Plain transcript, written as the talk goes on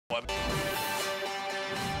So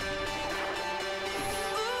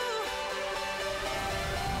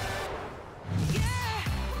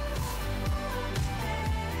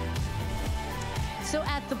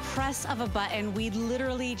at the press of a button, we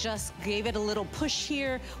literally just gave it a little push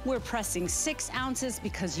here. We're pressing 6 ounces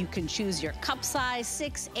because you can choose your cup size,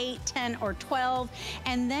 6, 8, 10, or 12.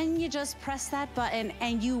 And then you just press that button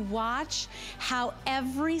and you watch how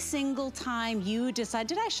every single time you decide,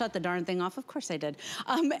 did I shut the darn thing off? Of course I did.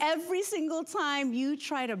 Every single time you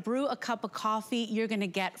try to brew a cup of coffee, you're gonna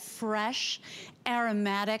get fresh,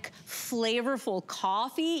 aromatic, flavorful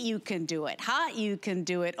coffee. You can do it hot, you can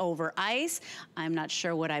do it over ice. I'm not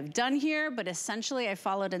sure what I've done here, but essentially I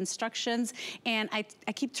followed instructions and I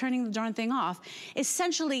keep turning the darn thing off.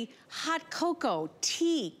 Essentially, hot cocoa,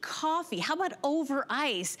 tea, coffee, how about over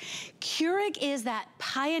ice? Keurig is that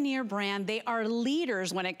pioneer brand. They are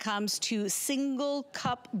leaders when it comes to single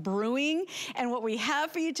cup brewing. And what we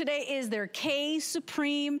have for you today is their K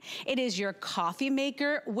Supreme. It is your coffee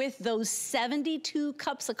maker with those 72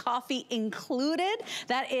 cups of coffee included.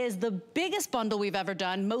 That is the biggest bundle we've ever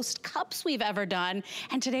done, most cups we've ever done.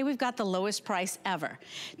 And today we've got the lowest price ever.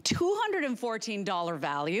 $214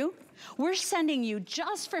 value. We're sending you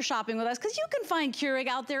just for shopping with us, because you can find Keurig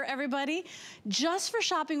out there, everybody. Just for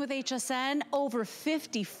shopping with HSN, over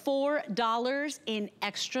 $54 in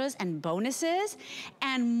extras and bonuses,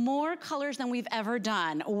 and more colors than we've ever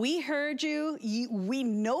done. We heard you. We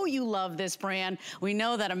know you love this brand. We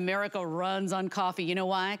know that America runs on coffee. You know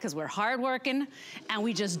why? Because we're hardworking and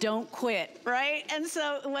we just don't quit, right? And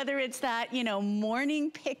so whether it's that, you know, morning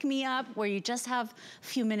pick-me-up where you just have a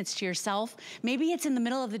few minutes to yourself, maybe it's in the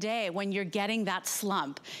middle of the day when you're getting that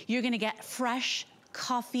slump. You're gonna get fresh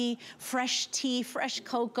coffee, fresh tea, fresh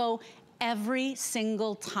cocoa, every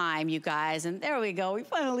single time, you guys. And there we go, we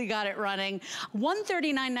finally got it running.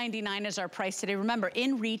 $139.99 is our price today. Remember,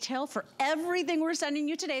 in retail, for everything we're sending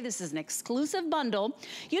you today, this is an exclusive bundle,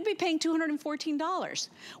 you'd be paying $214.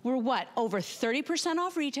 We're what, over 30%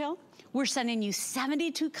 off retail? We're sending you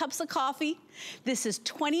 72 cups of coffee. This is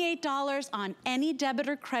 $28 on any debit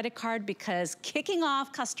or credit card, because kicking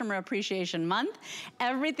off Customer Appreciation Month,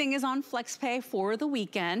 everything is on FlexPay for the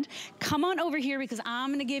weekend. Come on over here, because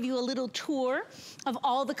I'm gonna give you a little tour of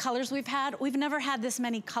all the colors we've had. We've never had this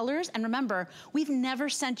many colors, and remember, we've never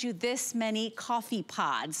sent you this many coffee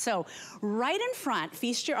pods. So right in front,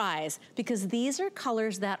 feast your eyes, because these are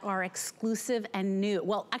colors that are exclusive and new.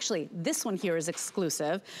 Well, actually, this one here is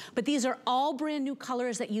exclusive, but these are all brand new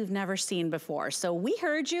colors that you've never seen before. So we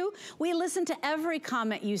heard you, we listened to every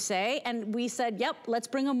comment you say, and we said, yep, let's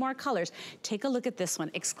bring them more colors. Take a look at this one,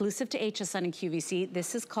 exclusive to HSN and QVC.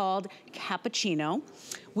 This is called Cappuccino.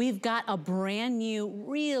 We've got a brand new,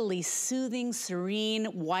 really soothing, serene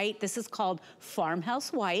white. This is called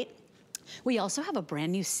Farmhouse White. We also have a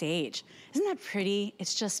brand new Sage. Isn't that pretty?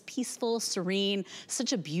 It's just peaceful, serene,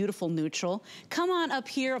 such a beautiful neutral. Come on up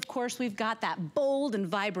here. Of course, we've got that bold and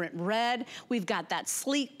vibrant red. We've got that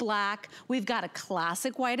sleek black. We've got a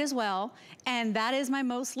classic white as well. And that is my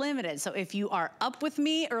most limited. So if you are up with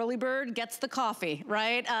me, early bird gets the coffee,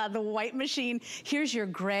 right? The white machine. Here's your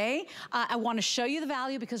gray. I want to show you the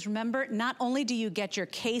value, because remember, not only do you get your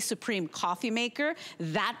K Supreme coffee maker,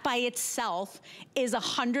 that by itself is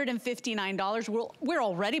 $159. We're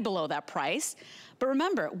already below that price. But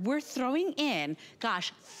remember, we're throwing in,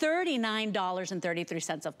 gosh,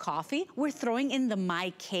 $39.33 of coffee. We're throwing in the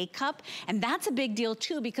My K cup, and that's a big deal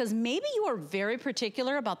too, because maybe you are very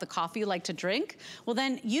particular about the coffee you like to drink. Well,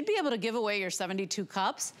 then you'd be able to give away your 72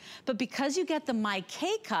 cups, but because you get the My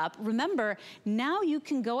K cup, remember, now you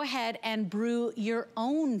can go ahead and brew your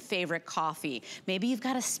own favorite coffee. Maybe you've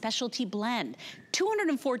got a specialty blend.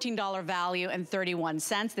 $214 value and 31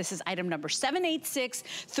 cents. This is item number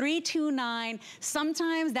 786329.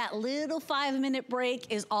 Sometimes that little 5-minute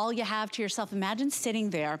break is all you have to yourself. Imagine sitting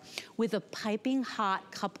there with a piping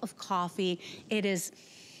hot cup of coffee.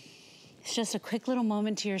 It's just a quick little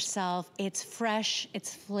moment to yourself. It's fresh,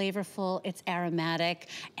 it's flavorful, it's aromatic,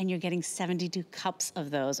 and you're getting 72 cups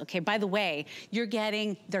of those. Okay, by the way, you're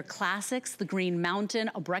getting their classics, the Green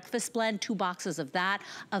Mountain, a breakfast blend, 2 boxes of that,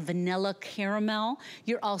 a vanilla caramel.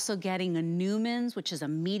 You're also getting a Newman's, which is a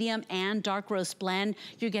medium and dark roast blend.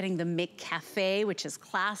 You're getting the McCafe, which is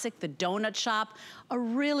classic, the donut shop. A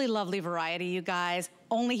really lovely variety, you guys.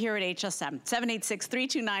 Only here at HSN.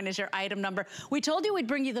 786329 is your item number. We told you we'd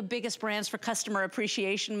bring you the biggest brands for Customer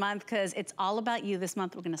Appreciation Month, because it's all about you this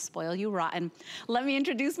month. We're gonna spoil you rotten. Let me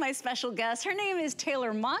introduce my special guest. Her name is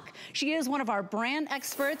Taylor Muck. She is one of our brand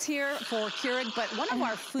experts here for Keurig, but one of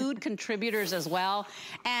our food contributors as well.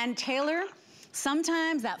 And Taylor,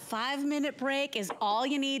 sometimes that 5-minute break is all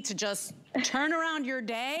you need to just turn around your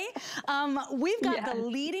day. We've got the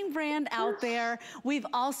leading brand out there. We've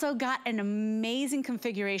also got an amazing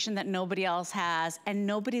configuration that nobody else has, and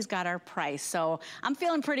nobody's got our price. So I'm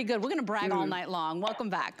feeling pretty good. We're gonna brag all night long. Welcome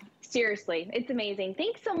back. Seriously, it's amazing.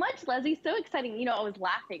 Thanks so much, Leslie. So exciting. You know, I was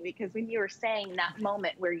laughing because when you were saying that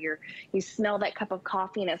moment where you smell that cup of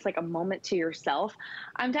coffee and it's like a moment to yourself,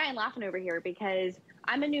 I'm dying laughing over here because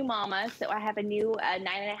I'm a new mama. So I have a new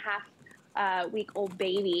 9.5-week-old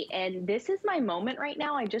baby, and this is my moment right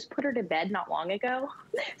now. I just put her to bed not long ago.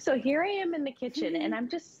 So here I am in the kitchen and I'm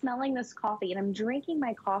just smelling this coffee and I'm drinking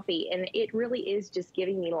my coffee, and it really is just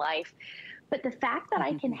giving me life. But the fact that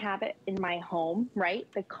I can have it in my home, right?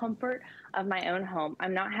 The comfort of my own home.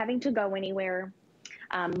 I'm not having to go anywhere.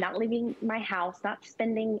 Not leaving my house, not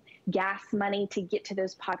spending gas money to get to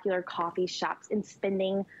those popular coffee shops and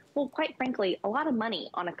spending, well, quite frankly, a lot of money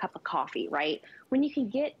on a cup of coffee, right? When you can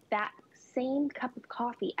get that same cup of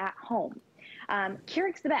coffee at home.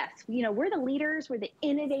 Keurig's the best. You know, we're the leaders, we're the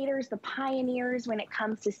innovators, the pioneers when it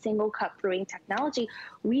comes to single cup brewing technology.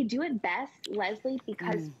 We do it best, Leslie,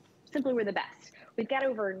 because simply we're the best. We've got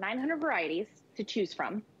over 900 varieties to choose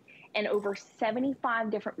from and over 75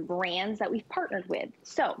 different brands that we've partnered with.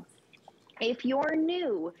 So if you're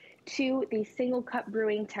new to the single cup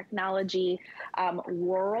brewing technology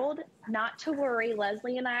world, not to worry,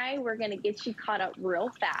 Leslie and I, we're gonna get you caught up real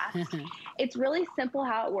fast. It's really simple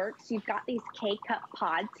how it works. You've got these K-cup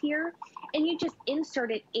pods here and you just insert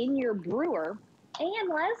it in your brewer. And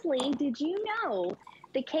Leslie, did you know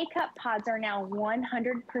the K-cup pods are now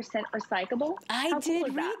 100% recyclable? I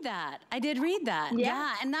did read that. I did read that.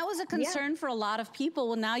 Yeah. And that was a concern for a lot of people.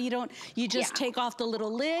 Well, now you just take off the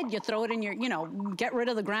little lid, you throw it in your, get rid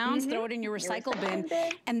of the grounds, throw it in your recycle bin,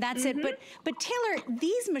 and that's it. But Taylor,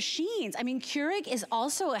 these machines, I mean, Keurig is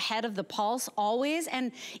also ahead of the pulse always,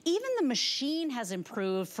 and even the machine has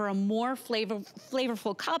improved for a more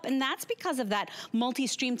flavorful cup, and that's because of that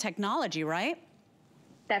multi-stream technology, right?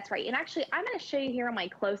 That's right. And actually, I'm going to show you here on my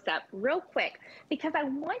close-up real quick because I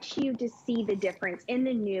want you to see the difference in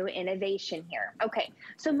the new innovation here. Okay,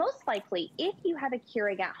 so most likely, if you have a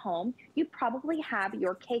Keurig at home, you probably have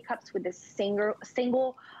your K-cups with a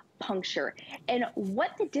single puncture. And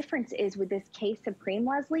what the difference is with this K Supreme,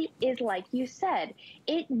 Leslie, is like you said,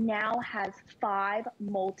 it now has 5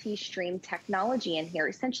 multi-stream technology in here,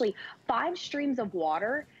 essentially 5 streams of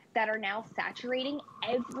water that are now saturating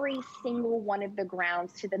every single one of the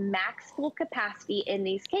grounds to the max full capacity in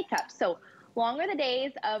these K-cups. So longer the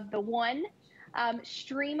days of the one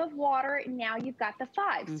stream of water, now you've got the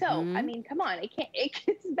 5. So, I mean, come on, it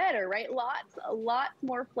gets better, right? Lots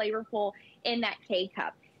more flavorful in that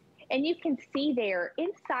K-cup. And you can see there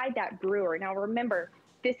inside that brewer, now remember,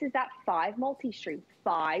 this is that 5 multi-stream,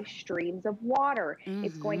 5 streams of water.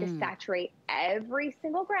 It's going to saturate every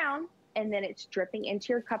single ground, and then it's dripping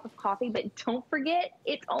into your cup of coffee. But don't forget,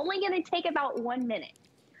 it's only going to take about 1 minute.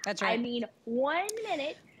 That's right. I mean, 1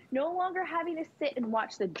 minute, no longer having to sit and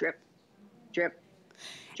watch the drip, drip,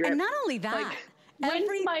 drip. And not only that, like,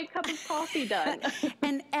 when's my cup of coffee done?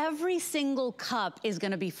 And every single cup is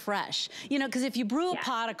gonna be fresh. You know, because if you brew a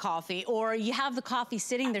pot of coffee or you have the coffee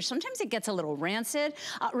sitting there, sometimes it gets a little rancid.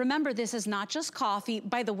 Remember, this is not just coffee.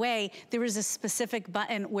 By the way, there is a specific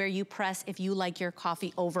button where you press if you like your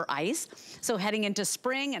coffee over ice. So heading into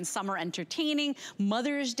spring and summer entertaining,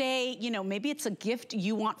 Mother's Day, you know, maybe it's a gift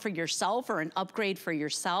you want for yourself or an upgrade for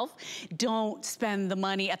yourself. Don't spend the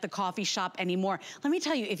money at the coffee shop anymore. Let me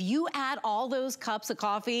tell you, if you add all those cups of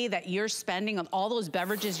coffee that you're spending on all those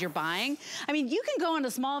beverages you're buying, I mean, you can go on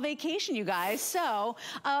a small vacation, you guys. So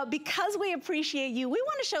because we appreciate you, we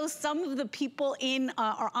want to show some of the people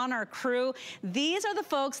on our crew. These are the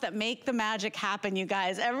folks that make the magic happen, you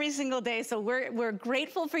guys, every single day. So we're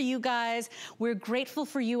grateful for you guys. We're grateful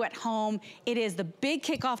for you at home. It is the big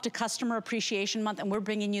kickoff to Customer Appreciation Month, and we're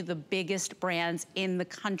bringing you the biggest brands in the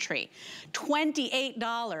country.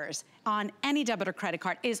 $28 on any debit or credit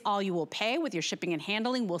card is all you will pay with your shipping and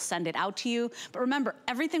handling. We'll send it out to you. But remember,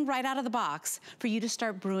 everything right out of the box for you to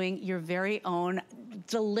start brewing your very own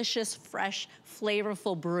delicious, fresh,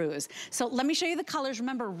 flavorful brews. So let me show you the colors.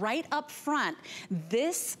 Remember, right up front,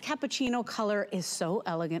 this cappuccino color is so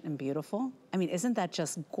elegant and beautiful. I mean, isn't that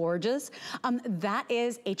just gorgeous? That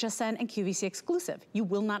is HSN and QVC exclusive. You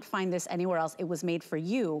will not find this anywhere else. It was made for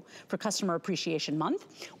you for Customer Appreciation Month.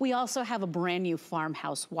 We also have a brand new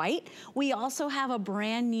Farmhouse White. We also have a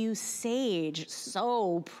brand new Sage,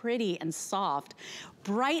 so pretty and soft.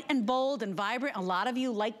 Bright and bold and vibrant. A lot of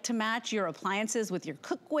you like to match your appliances with your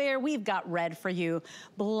cookware. We've got red for you.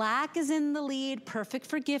 Black is in the lead, perfect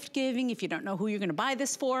for gift giving. If you don't know who you're gonna buy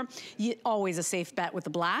this for, always a safe bet with the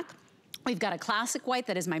black. We've got a classic white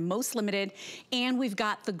that is my most limited, and we've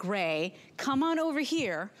got the gray. Come on over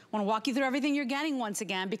here. I wanna walk you through everything you're getting once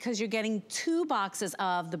again, because you're getting 2 boxes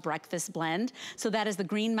of the breakfast blend. So that is the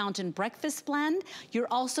Green Mountain breakfast blend. You're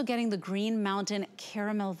also getting the Green Mountain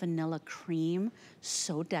caramel vanilla cream.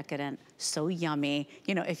 So decadent, so yummy.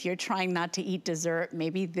 You know, if you're trying not to eat dessert,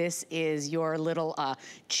 maybe this is your little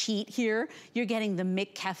cheat here. You're getting the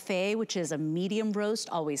McCafe, which is a medium roast,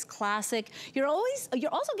 always classic. You're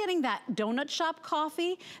also getting that donut shop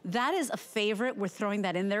coffee. That is a favorite. We're throwing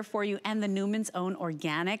that in there for you. And the Newman's Own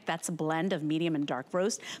Organic. That's a blend of medium and dark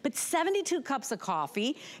roast. But 72 cups of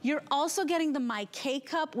coffee. You're also getting the My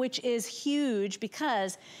K-Cup, which is huge,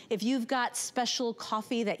 because if you've got special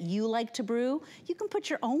coffee that you like to brew, you can put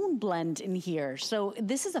your own blend in here. So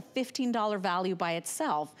this is a $15 value by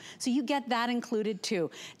itself. So you get that included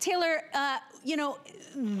too. Taylor, you know,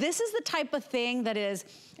 this is the type of thing that is,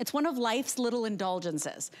 it's one of life's little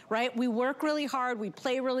indulgences, right? We work really hard, we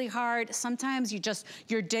play really hard. Sometimes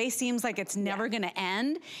your day seems like it's never gonna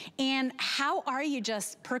end. And how are you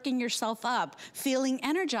just perking yourself up, feeling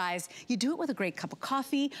energized? You do it with a great cup of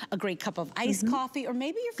coffee, a great cup of iced coffee, or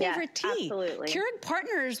maybe your favorite tea. Absolutely. Keurig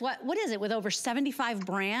partners, what is it, with over 75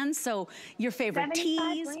 brands? So your favorite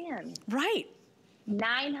 75 teas. brands. Right.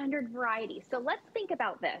 900 varieties. So let's think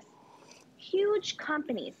about this. Huge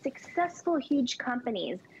companies, successful huge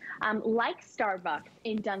companies, like Starbucks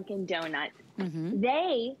and Dunkin' Donuts,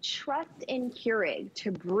 they trust in Keurig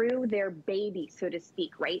to brew their baby, so to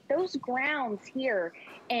speak, right? Those grounds here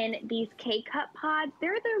and these K-Cup pods,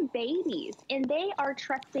 they're their babies, and they are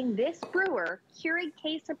trusting this brewer, Keurig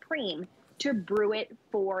K-Supreme, to brew it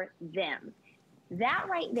for them. That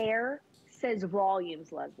right there says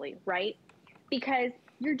volumes, Leslie, right? Because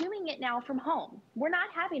you're doing it now from home. We're not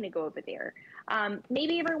having to go over there.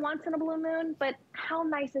 Maybe every once in a blue moon, but how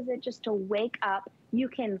nice is it just to wake up? You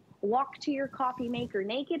can walk to your coffee maker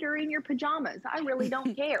naked or in your pajamas. I really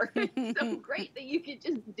don't care. It's so great that you can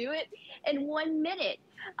just do it in 1 minute.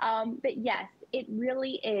 But yes, it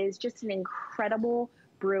really is just an incredible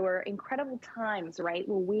brewer, incredible times, right?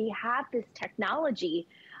 Where we have this technology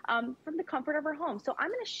from the comfort of our home. So I'm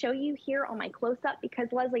going to show you here on my close-up,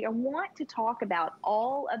 because Leslie, I want to talk about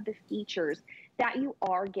all of the features that you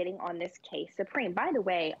are getting on this K-Supreme. By the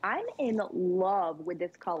way, I'm in love with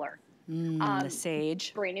this color. The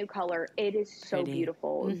sage. Brand new color. It is so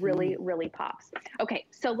beautiful. It really, really pops. Okay,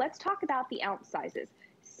 so let's talk about the ounce sizes.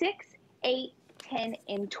 6, 8, 10,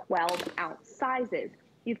 and 12 ounce sizes.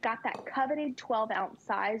 You've got that coveted 12-ounce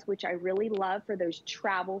size, which I really love for those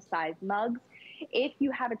travel size mugs. If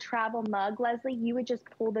you have a travel mug, Leslie, you would just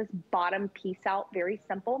pull this bottom piece out, very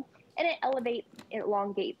simple, and it elevates, it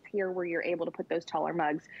elongates here where you're able to put those taller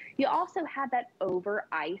mugs. You also have that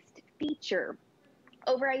over-iced feature.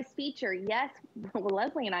 Over-iced feature, yes, well,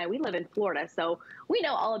 Leslie and I, we live in Florida, so we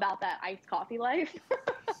know all about that iced coffee life.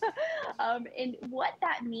 And what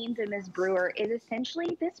that means in this brewer is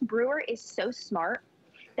essentially this brewer is so smart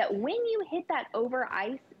that when you hit that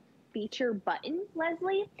over-ice feature button,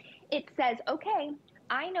 Leslie, it says, okay,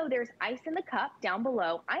 I know there's ice in the cup down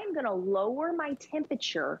below. I am going to lower my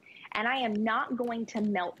temperature, and I am not going to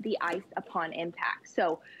melt the ice upon impact.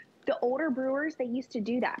 So the older brewers, they used to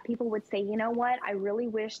do that. People would say, you know what? I really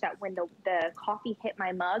wish that when the coffee hit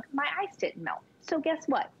my mug, my ice didn't melt. So guess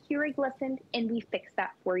what? Keurig listened, and we fixed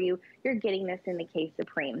that for you. You're getting this in the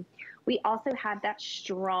K-Supreme. We also have that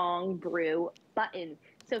strong brew button.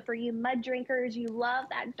 So for you mud drinkers, you love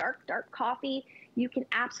that dark, dark coffee, you can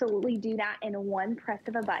absolutely do that in one press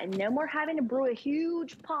of a button. No more having to brew a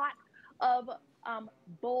huge pot of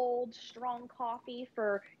bold, strong coffee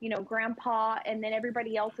for, you know, grandpa, and then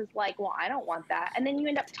everybody else is like, well, I don't want that. And then you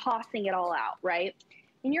end up tossing it all out, right?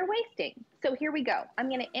 And you're wasting. So here we go. I'm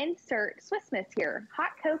going to insert Swiss Miss here,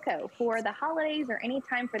 hot cocoa for the holidays or any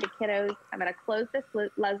time for the kiddos. I'm going to close this,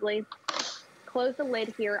 Leslie, close the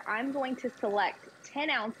lid here. I'm going to select 10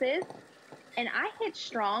 ounces, and I hit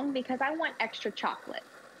strong because I want extra chocolate.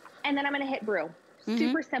 And then I'm going to hit brew.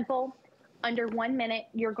 Super simple. Under 1 minute,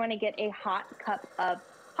 you're going to get a hot cup of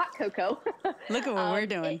hot cocoa. Look at what we're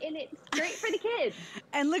doing. And it's great for the kids.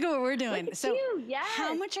 And look at what we're doing. Look at so you, yes.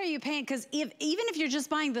 How much are you paying? Because even if you're just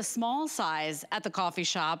buying the small size at the coffee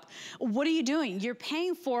shop, what are you doing? You're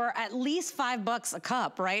paying for at least $5 a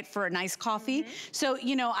cup, right? For a nice coffee. So,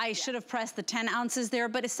 you know, I should have pressed the 10 ounces there,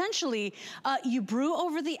 but essentially you brew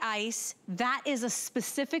over the ice. That is a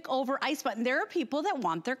specific over ice button. There are people that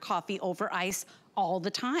want their coffee over ice all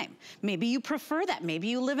the time. Maybe you prefer that. Maybe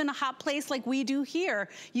you live in a hot place like we do here.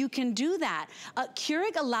 You can do that.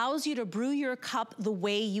 Keurig allows you to brew your cup the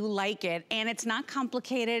way you like it, and it's not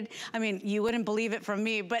complicated. I mean, you wouldn't believe it from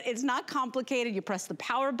me, but it's not complicated. You press the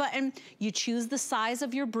power button, you choose the size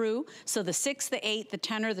of your brew, so the 6, the 8, the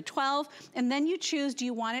 10, or the 12, and then you choose, do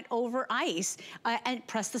you want it over ice? And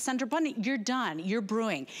press the center button. You're done. You're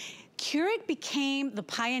brewing. Keurig became the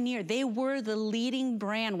pioneer. They were the leading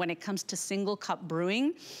brand when it comes to single cup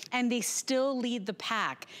brewing, and they still lead the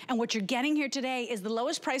pack. And what you're getting here today is the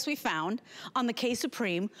lowest price we found on the K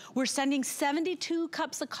Supreme. We're sending 72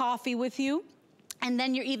 cups of coffee with you. And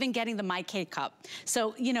then you're even getting the My K cup.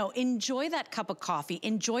 So, you know, enjoy that cup of coffee,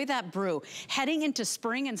 enjoy that brew. Heading into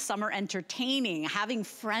spring and summer entertaining, having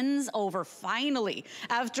friends over finally,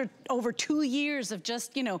 after over 2 years of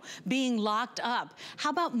just, you know, being locked up.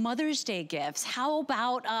 How about Mother's Day gifts? How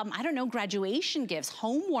about, I don't know, graduation gifts,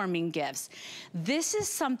 home warming gifts? This is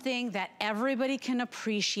something that everybody can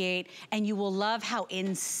appreciate, and you will love how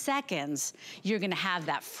in seconds, you're gonna have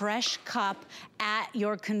that fresh cup at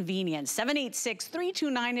your convenience.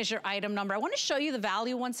 786-329 is your item number. I want to show you the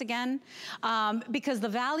value once again, because the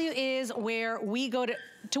value is where we go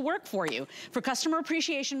to work for you. For Customer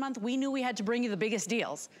Appreciation Month, we knew we had to bring you the biggest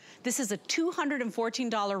deals. This is a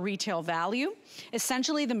 $214 retail value.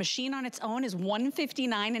 Essentially, the machine on its own is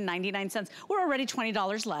 $159.99. We're already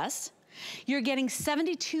 $20 less. You're getting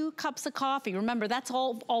 72 cups of coffee. Remember, that's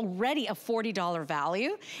already a $40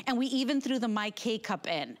 value, and we even threw the My K cup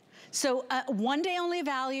in. So 1 day only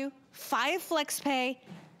value, 5 flex pay.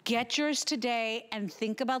 Get yours today, and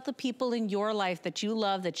think about the people in your life that you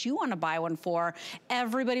love, that you want to buy one for.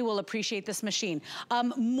 Everybody will appreciate this machine.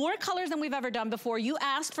 More colors than we've ever done before. You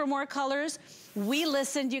asked for more colors. We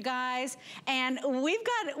listened, you guys, and we've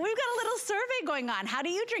got a little survey going on. How do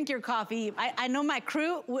you drink your coffee? I know my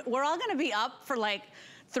crew, we're all going to be up for like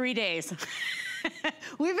 3 days.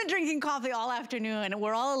 We've been drinking coffee all afternoon, and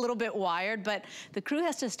we're all a little bit wired, but the crew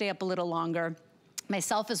has to stay up a little longer.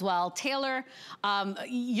 Myself as well. Taylor,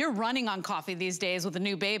 you're running on coffee these days with a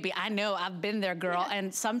new baby. I know, I've been there, girl.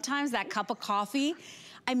 And sometimes that cup of coffee,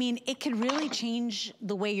 I mean, it could really change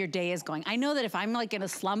the way your day is going. I know that if I'm like in a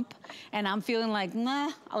slump and I'm feeling like,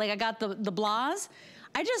 nah, like I got the blahs,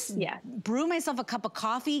 I just brew myself a cup of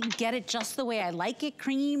coffee, get it just the way I like it,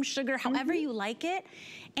 cream, sugar, however you like it.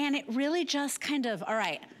 And it really just kind of, all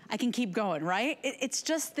right, I can keep going, right? It's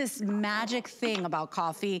just this magic thing about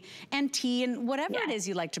coffee and tea and whatever it is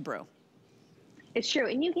you like to brew. It's true,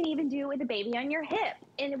 and you can even do it with a baby on your hip,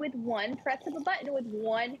 and with one press of a button with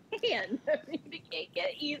one hand. You can't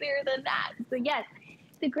get easier than that. So yes,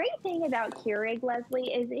 the great thing about Keurig,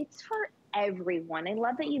 Leslie, is it's for everyone. I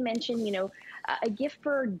love that you mentioned, you know, a gift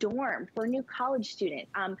for a dorm, for a new college student.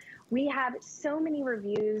 We have so many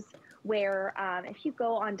reviews where if you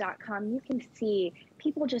go on .com, you can see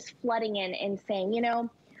people just flooding in and saying, you know,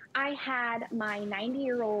 I had my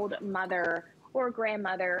 90-year-old mother or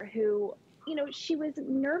grandmother who, you know, she was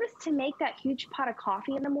nervous to make that huge pot of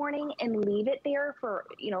coffee in the morning and leave it there for,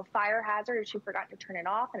 you know, fire hazard, or she forgot to turn it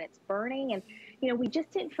off and it's burning. And, you know, we just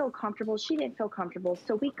didn't feel comfortable. She didn't feel comfortable.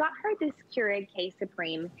 So we got her this Keurig K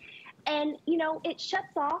Supreme. And, you know, it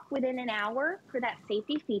shuts off within an hour for that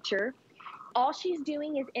safety feature. All she's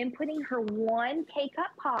doing is inputting her 1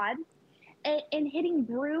 K-cup pod and hitting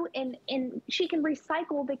brew, and she can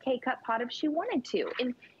recycle the K-cup pod if she wanted to.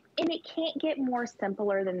 And it can't get more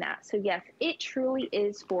simpler than that. So yes, it truly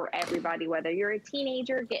is for everybody, whether you're a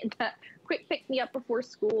teenager getting that quick pick-me-up before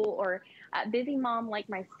school, or a busy mom like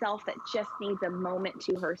myself that just needs a moment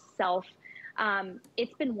to herself.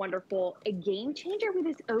 It's been wonderful. A game changer with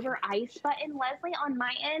this over ice button, Leslie, on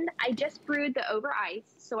my end. I just brewed the over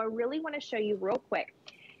ice, so I really want to show you real quick.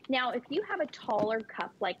 Now, if you have a taller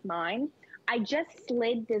cup like mine, I just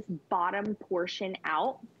slid this bottom portion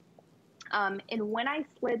out. And when I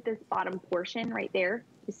slid this bottom portion right there,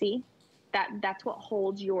 you see, that's what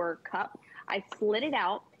holds your cup. I slid it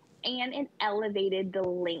out, and it elevated the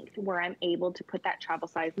length where I'm able to put that travel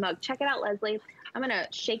size mug. Check it out, Leslie. I'm gonna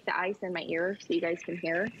shake the ice in my ear so you guys can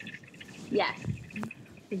hear. Yes,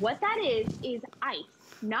 what that is ice,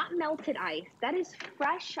 not melted ice. That is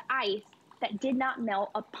fresh ice that did not melt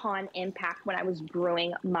upon impact when I was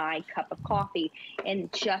brewing my cup of coffee.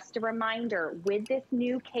 And just a reminder, with this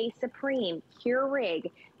new K Supreme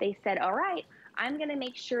Keurig, they said, all right, I'm gonna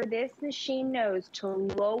make sure this machine knows to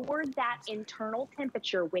lower that internal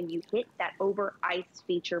temperature when you hit that over ice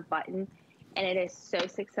feature button. And it is so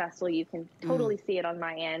successful. You can totally see it on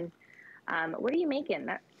my end. What are you making?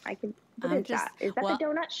 What is that? Is that the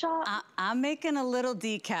donut shop? I'm making a little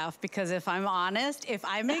decaf because if I'm honest, if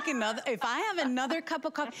I have another cup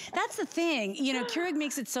of coffee, that's the thing. You know, Keurig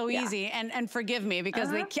makes it so easy, and forgive me because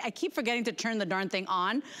I keep forgetting to turn the darn thing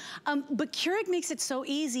on. But Keurig makes it so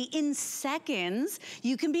easy. In seconds,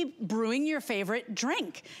 you can be brewing your favorite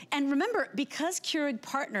drink. And remember, because Keurig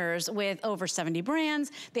partners with over 70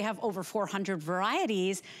 brands, they have over 400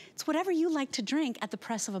 varieties, it's whatever you like to drink at the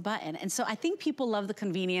press of a button. And so I think people love the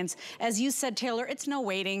convenience. As you said, Taylor, it's no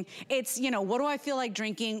waiting. It's, you know, what do I feel like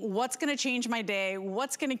drinking? What's gonna change my day?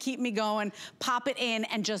 What's gonna keep me going? Pop it in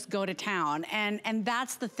and just go to town. And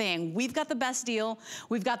that's the thing. We've got the best deal.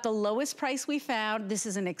 We've got the lowest price we found. This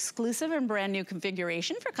is an exclusive and brand new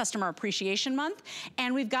configuration for Customer Appreciation Month.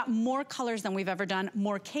 And we've got more colors than we've ever done,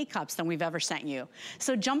 more K-Cups than we've ever sent you.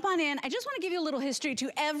 So jump on in. I just wanna give you a little history too.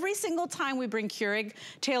 Every single time we bring Keurig,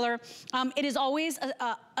 Taylor, it is always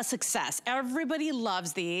a success. Everybody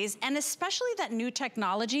loves these, and especially that new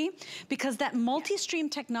technology, because that multi-stream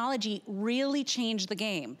technology really changed the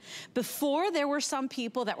game. Before, there were some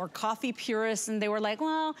people that were coffee purists and they were like,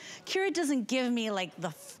 well, Keurig doesn't give me like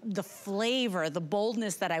the flavor, the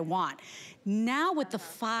boldness that I want. Now with the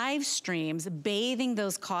 5 streams, bathing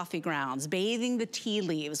those coffee grounds, bathing the tea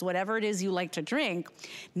leaves, whatever it is you like to drink,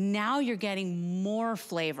 now you're getting more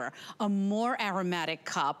flavor, a more aromatic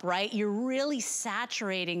cup, right? You're really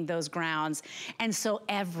saturating those grounds. And so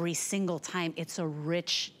every single time, it's a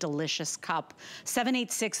rich, delicious cup.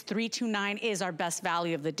 786-329 is our best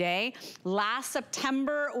value of the day. Last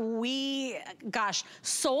September, we,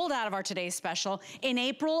 sold out of our today's special. In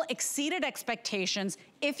April, exceeded expectations.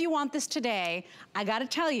 If you want this today, I gotta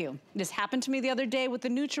tell you, this happened to me the other day with the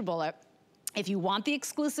NutriBullet. If you want the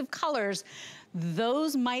exclusive colors,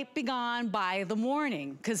 those might be gone by the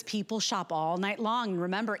morning because people shop all night long.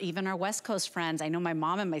 Remember, even our West Coast friends, I know my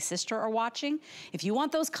mom and my sister are watching. If you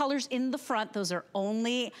want those colors in the front, those are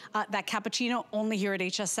only, that cappuccino, only here at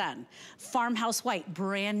HSN. Farmhouse white,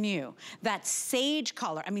 brand new. That sage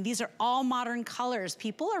color, I mean, these are all modern colors.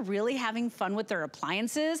 People are really having fun with their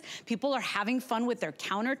appliances. People are having fun with their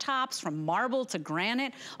countertops, from marble to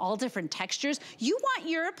granite, all different textures. You want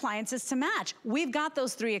your appliances to match. We've got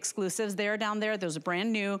those 3 exclusives there down there. Those are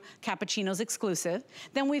brand new, cappuccinos exclusive.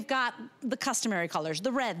 Then we've got the customary colors,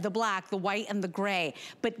 the red, the black, the white, and the gray.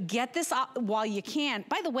 But get this while you can.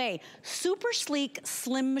 By the way, super sleek,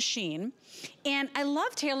 slim machine. And I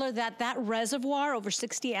love, Taylor, that reservoir over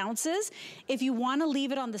 60 ounces, if you wanna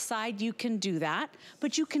leave it on the side, you can do that.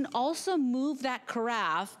 But you can also move that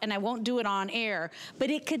carafe, and I won't do it on air, but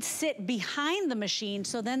it could sit behind the machine,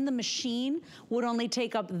 so then the machine would only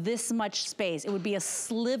take up this much space. It would be a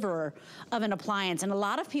sliver of an appliance. And a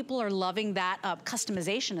lot of people are loving that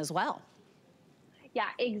customization as well. Yeah,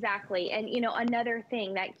 exactly. And, you know, another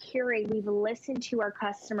thing that Keurig, we've listened to our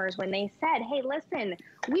customers when they said, hey, listen,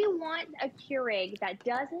 we want a Keurig that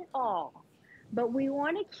does it all, but we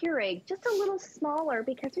want a Keurig just a little smaller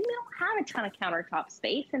because we don't have a ton of countertop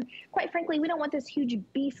space. And quite frankly, we don't want this huge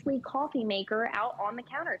beastly coffee maker out on the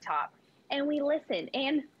countertop. And we listened.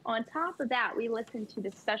 And on top of that, we listened to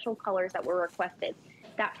the special colors that were requested.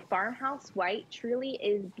 That farmhouse white truly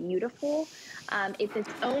is beautiful. It's its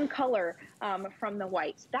own color from the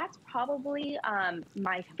whites. That's probably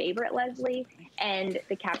my favorite, Leslie, and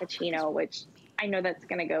the cappuccino, which I know that's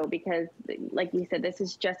gonna go because, like you said, this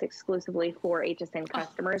is just exclusively for HSN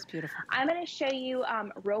customers. Beautiful. I'm gonna show you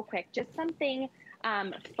real quick, just something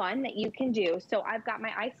fun that you can do. So I've got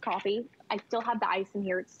my iced coffee. I still have the ice in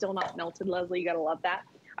here. It's still not melted, Leslie, you gotta love that.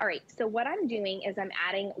 All right, so what I'm doing is I'm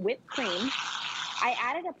adding whipped cream. I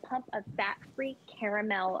added a pump of fat-free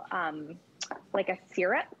caramel, like a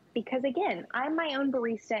syrup, because again, I'm my own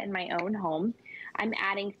barista in my own home. I'm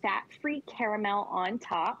adding fat-free caramel on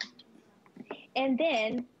top. And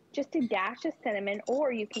then just a dash of cinnamon,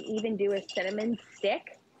 or you can even do a cinnamon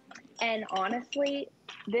stick. And honestly,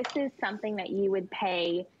 this is something that you would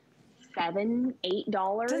pay $7, $8.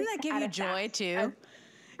 Doesn't that give you joy too?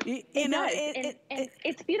 It does. And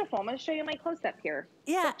it's beautiful. I'm going to show you my close-up here.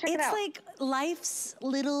 Yeah, it's like life's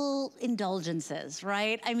little indulgences,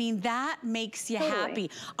 right? I mean, that makes you happy.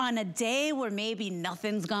 On a day where maybe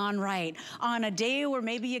nothing's gone right, on a day where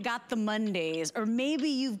maybe you got the Mondays, or maybe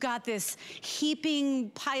you've got this heaping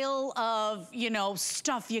pile of, you know,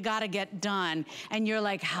 stuff you gotta get done, and you're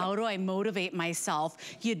like, how do I motivate myself?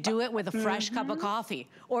 You do it with a fresh cup of coffee,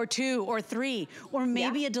 or 2 or 3, or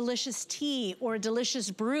maybe a delicious tea, or a delicious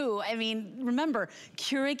brew. I mean, remember,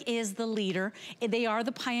 Keurig is the leader. They are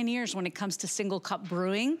the pioneers when it comes to single cup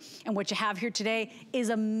brewing. And what you have here today is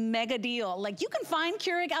a mega deal. Like, you can find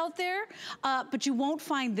Keurig out there, but you won't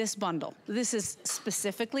find this bundle. This is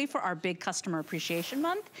specifically for our big customer appreciation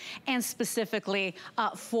month and specifically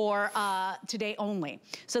for today only.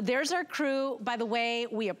 So there's our crew. By the way,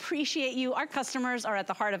 we appreciate you. Our customers are at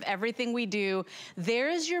the heart of everything we do.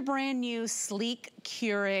 There's your brand new sleek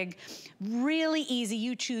Keurig. Really easy.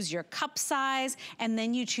 You choose your cup size and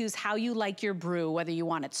then you choose how you like your brew, whether you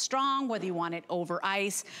want it strong, whether you want it over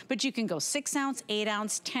ice, but you can go 6 ounce, 8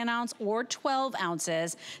 ounce, 10 ounce, or 12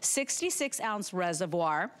 ounces, 66 ounce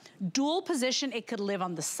reservoir, dual position. It could live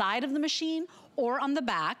on the side of the machine or on the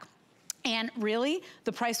back. And really,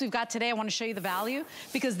 the price we've got today, I want to show you the value,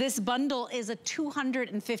 because this bundle is a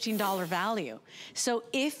 $215 value. So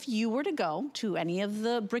if you were to go to any of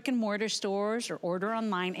the brick and mortar stores or order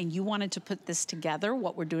online and you wanted to put this together,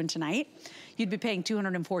 what we're doing tonight, you'd be paying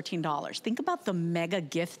 $214. Think about the mega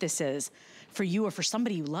gift this is for you or for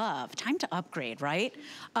somebody you love. Time to upgrade, right?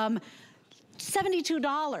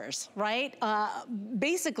 $72, right?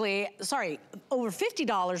 Basically, sorry, over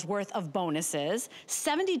 $50 worth of bonuses,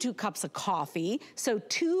 72 cups of coffee, so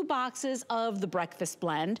 2 boxes of the breakfast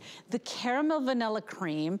blend, the caramel vanilla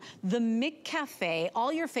cream, the McCafe,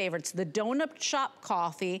 all your favorites, the donut shop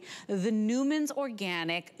coffee, the Newman's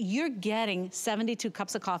organic. You're getting 72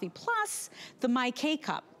 cups of coffee plus the My K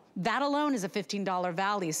cup. That alone is a $15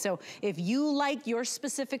 value. So if you like your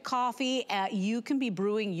specific coffee, you can be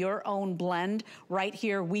brewing your own blend right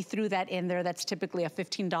here. We threw that in there. That's typically a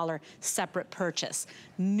 $15 separate purchase.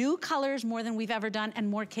 New colors, more than we've ever done, and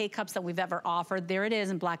more K-Cups than we've ever offered. There it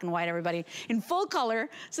is in black and white, everybody, in full color,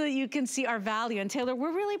 so that you can see our value. And Taylor,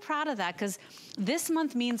 we're really proud of that, because this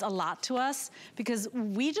month means a lot to us, because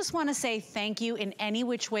we just want to say thank you in any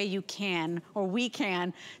which way you can, or we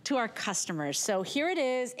can, to our customers. So here it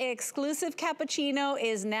is. Exclusive cappuccino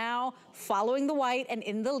is now following the white and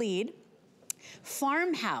in the lead.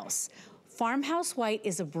 Farmhouse. Farmhouse White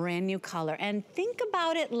is a brand new color, and think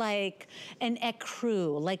about it like an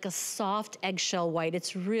ecru, like a soft eggshell white.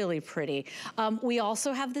 It's really pretty. We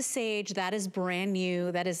also have the Sage. That is brand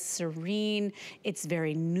new. That is serene. It's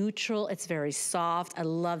very neutral. It's very soft. I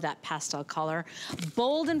love that pastel color.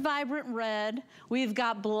 Bold and vibrant red. We've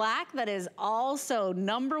got black that is also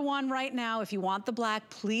 #1 right now. If you want the black,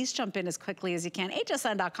 please jump in as quickly as you can.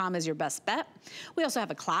 hsn.com is your best bet. We also have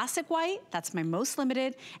a classic white. That's my most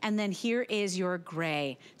limited. And then here is your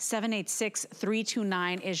gray.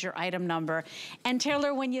 786329 is your item number. And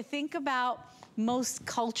Taylor, when you think about most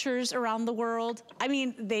cultures around the world, I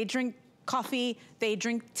mean, they drink coffee, they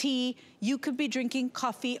drink tea. You could be drinking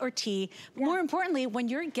coffee or tea. Yeah. More importantly, when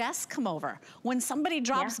your guests come over, when somebody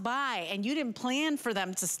drops by and you didn't plan for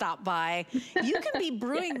them to stop by, you can be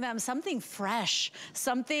brewing them something fresh,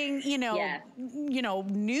 something, you know,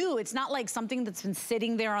 new. It's not like something that's been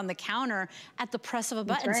sitting there on the counter at the press of a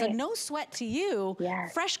button. So no sweat to you.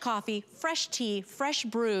 Fresh coffee, fresh tea, fresh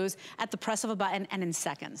brews at the press of a button and in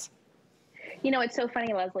seconds. You know, it's so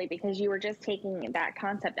funny, Leslie, because you were just taking that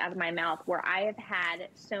concept out of my mouth, where I have had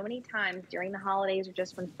so many times during the holidays, or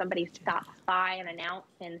just when somebody stops by and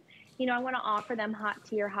announces, and, you know, I want to offer them hot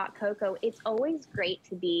tea or hot cocoa. It's always great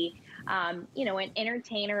to be, you know, an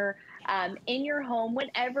entertainer in your home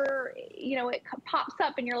whenever, you know, it pops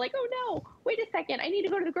up and you're like, oh no, wait a second, I need to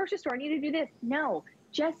go to the grocery store. I need to do this. No,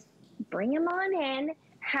 just bring them on in.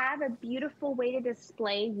 Have a beautiful way to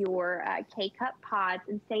display your K-Cup pods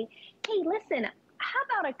and say, hey, listen, how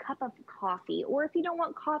about a cup of coffee? Or if you don't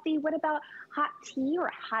want coffee, what about hot tea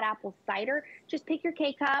or hot apple cider? Just pick your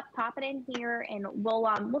K-Cup, pop it in here, and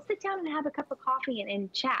we'll sit down and have a cup of coffee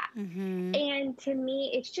and chat. And to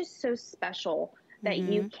me, it's just so special that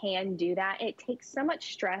you can do that. It takes so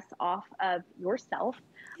much stress off of yourself,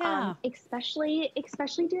 especially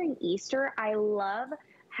during Easter. I love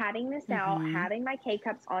having this out, having my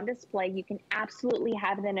K-Cups on display. You can absolutely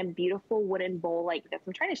have it in a beautiful wooden bowl like this.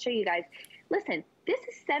 I'm trying to show you guys. Listen, this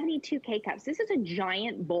is 72 K-Cups. This is a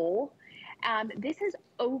giant bowl. This is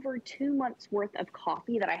over 2 months worth of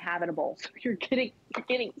coffee that I have in a bowl. So you're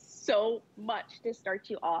getting so much to start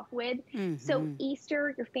you off with. So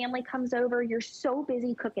Easter, your family comes over, you're so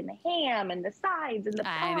busy cooking the ham and the sides and the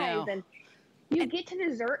pies, and you get to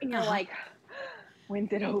dessert and you're like,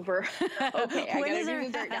 when's it over? Okay, I gotta do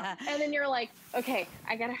dessert now. And then you're like, okay,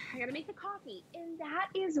 I gotta make the coffee. And that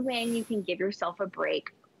is when you can give yourself a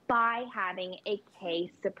break by having a K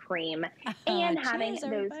Supreme and having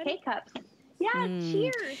those K-Cups. Yeah,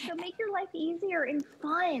 cheers. So make your life easier and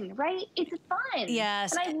fun, right? It's fun.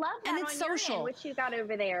 Yes, And I love that and it's on your social. end, what you got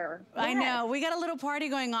over there. I Yes. know, we got a little party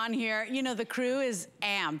going on here. You know, the crew is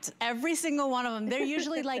amped. Every single one of them. They're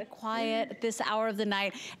usually like quiet at this hour of the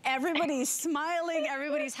night. Everybody's smiling,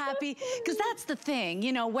 everybody's happy. Because that's the thing,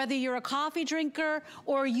 you know, whether you're a coffee drinker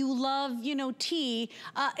or you love, you know, tea,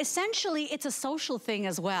 essentially it's a social thing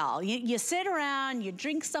as well. You sit around, you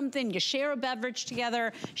drink something, you share a beverage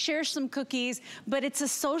together, share some cookies, but it's a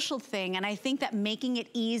social thing. And I think that making it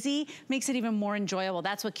easy makes it even more enjoyable.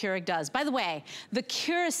 That's what Keurig does. By the way, the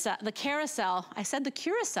carousel, I said the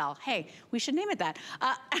carousel. Hey, we should name it that.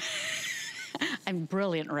 I'm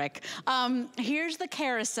brilliant, Rick. Here's the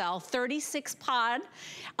carousel, 36 pod.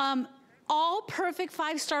 All perfect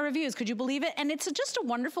 5-star reviews, could you believe it? And it's just a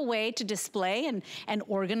wonderful way to display and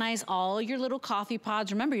organize all your little coffee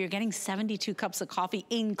pods. Remember, you're getting 72 cups of coffee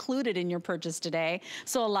included in your purchase today.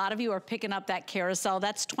 So a lot of you are picking up that carousel.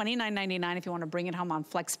 That's $29.99 if you wanna bring it home on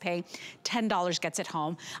FlexPay. $10 gets it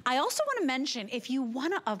home. I also wanna mention, if you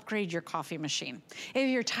wanna upgrade your coffee machine, if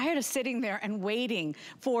you're tired of sitting there and waiting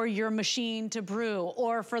for your machine to brew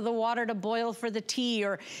or for the water to boil for the tea,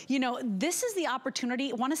 or, you know, this is the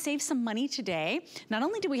opportunity. Wanna save some money today. Not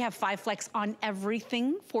only do we have 5 Flex on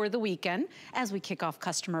everything for the weekend as we kick off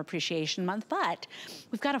Customer Appreciation Month, but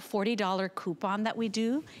we've got a $40 coupon that we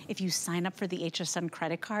do if you sign up for the HSN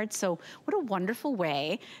credit card. So what a wonderful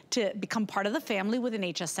way to become part of the family with an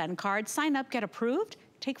HSN card. Sign up, get approved,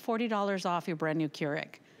 take $40 off your brand new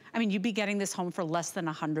Keurig. I mean, you'd be getting this home for less than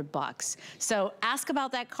 $100. So ask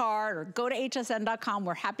about that card or go to hsn.com.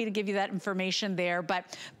 We're happy to give you that information there.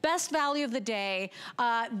 But best value of the day,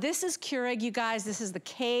 this is Keurig, you guys. This is the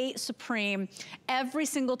K Supreme. Every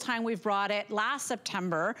single time we've brought it, last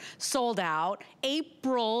September, sold out.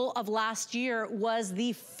 April of last year was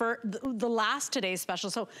the last Today's Special.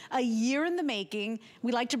 So a year in the making.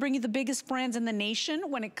 We like to bring you the biggest brands in the nation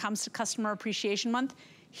when it comes to Customer Appreciation Month.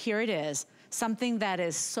 Here it is. Something that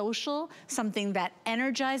is social, something that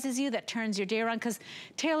energizes you, that turns your day around. Because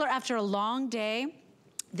Taylor, after a long day,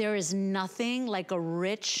 there is nothing like a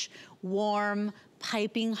rich, warm,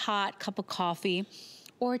 piping hot cup of coffee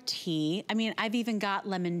or tea. I mean, I've even got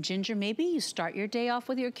lemon ginger. Maybe you start your day off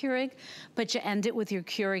with your Keurig, but you end it with your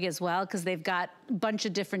Keurig as well, because they've got a bunch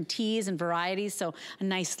of different teas and varieties. So a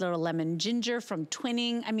nice little lemon ginger from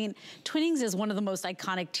Twinning. I mean, Twinnings is one of the most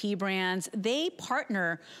iconic tea brands. They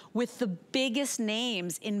partner with the biggest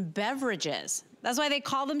names in beverages. That's why they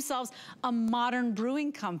call themselves a modern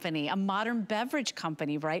brewing company, a modern beverage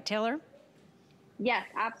company, right, Taylor? Yes,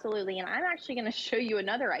 absolutely. And I'm actually going to show you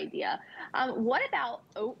another idea. What about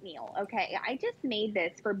oatmeal? Okay, I just made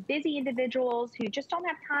this for busy individuals who just don't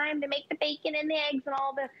have time to make the bacon and the eggs and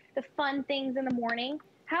all the fun things in the morning.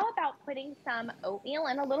 How about putting some oatmeal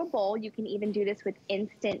in a little bowl? You can even do this with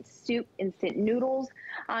instant soup, instant noodles.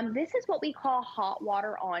 This is what we call hot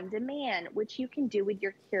water on demand, which you can do with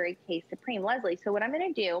your Keurig K Supreme. Leslie, so what I'm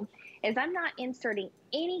going to do is I'm not inserting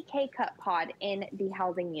any K-Cup pod in the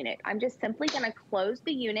housing unit. I'm just simply going to close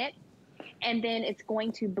the unit, and then it's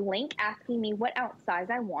going to blink asking me what ounce size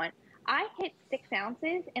I want. I hit 6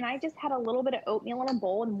 ounces, and I just had a little bit of oatmeal in a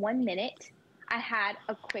bowl in 1 minute. I had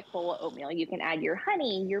a quick bowl of oatmeal. You can add your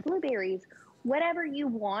honey, your blueberries, whatever you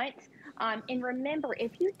want. And remember,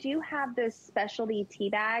 if you do have those specialty tea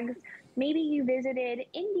bags, maybe you visited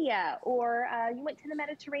India or you went to the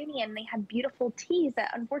Mediterranean and they have beautiful teas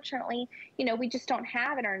that unfortunately, you know, we just don't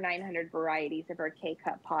have in our 900 varieties of our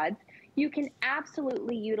K-Cup pods. You can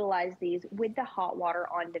absolutely utilize these with the hot water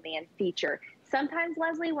on demand feature. Sometimes,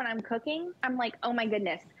 Leslie, when I'm cooking, I'm like, oh my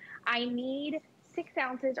goodness, I need 6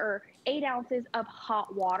 ounces or 8 ounces of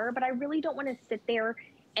hot water, but I really don't want to sit there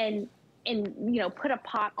and you know, put a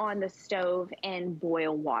pot on the stove and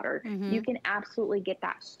boil water. You can absolutely get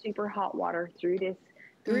that super hot water through this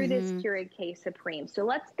Keurig K Supreme. So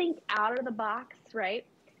let's think out of the box, right?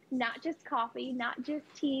 Not just coffee, not just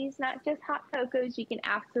teas, not just hot cocos. You can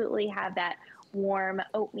absolutely have that warm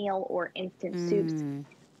oatmeal or instant soups.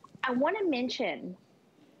 I want to mention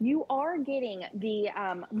you are getting the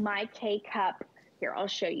My K-Cup. Here, I'll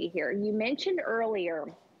show you here. You mentioned earlier,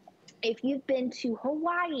 if you've been to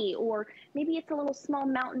Hawaii, or maybe it's a little small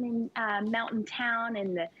mountain town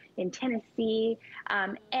in Tennessee,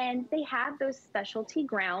 and they have those specialty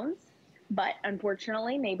grounds, but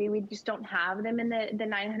unfortunately, maybe we just don't have them in the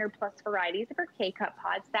 900 plus varieties of our K-Cup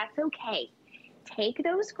pods. That's okay. Take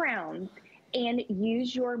those grounds and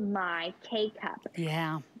use your My K-Cup.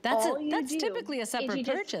 Yeah, that's typically a separate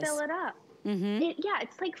purchase. Just fill it up. Yeah,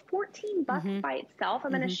 it's like 14 bucks by itself. I'm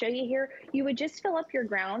going to show you here. You would just fill up your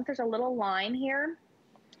grounds. There's a little line here.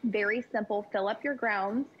 Very simple, fill up your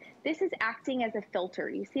grounds. This is acting as a filter.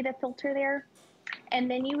 You see the filter there? And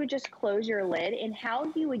then you would just close your lid. And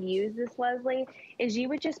how you would use this, Leslie, is you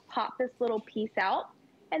would just pop this little piece out,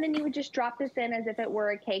 and then you would just drop this in as if it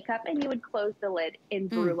were a K-cup, and you would close the lid and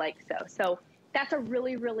brew like so. So that's a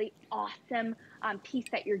really, really awesome piece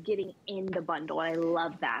that you're getting in the bundle. I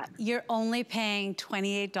love that. You're only paying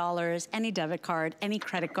 $28, any debit card, any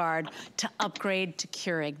credit card, to upgrade to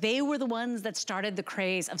Keurig. They were the ones that started the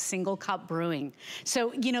craze of single cup brewing.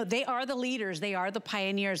 So, you know, they are the leaders. They are the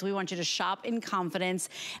pioneers. We want you to shop in confidence.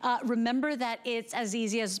 Remember that it's as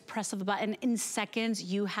easy as press of a button. In seconds,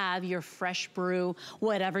 you have your fresh brew,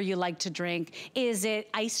 whatever you like to drink. Is it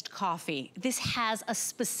iced coffee? This has a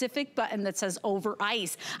specific button that says over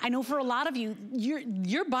ice. I know for a lot of you,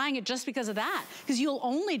 you're buying it just because of that, because you'll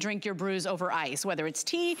only drink your brews over ice, whether it's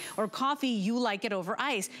tea or coffee, you like it over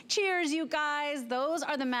ice. Cheers, you guys. Those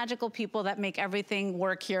are the magical people that make everything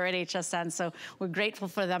work here at HSN, so we're grateful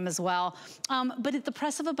for them as well. But at the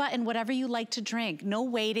press of a button, whatever you like to drink, no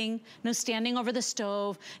waiting, no standing over the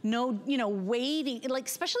stove, no, you know, waiting, like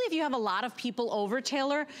especially if you have a lot of people over,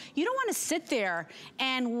 Taylor, you don't want to sit there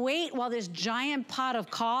and wait while this giant pot of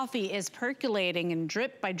coffee is percolating and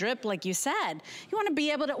drip by drip, like you said. You want to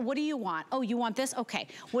be able to, what do you want? Oh, you want this? Okay.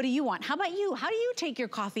 What do you want? How about you? How do you take your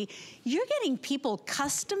coffee? You're getting people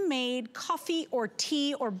custom-made coffee or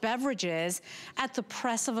tea or beverages at the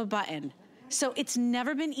press of a button. So it's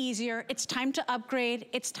never been easier. It's time to upgrade.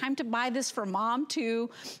 It's time to buy this for mom too.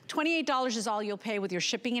 $28 is all you'll pay with your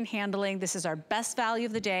shipping and handling. This is our best value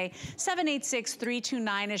of the day.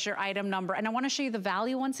 786-329 is your item number. And I wanna show you the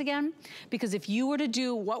value once again, because if you were to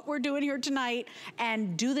do what we're doing here tonight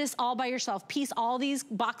and do this all by yourself, piece all these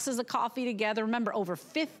boxes of coffee together, remember over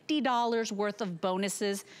 $50 worth of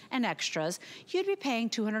bonuses and extras, you'd be paying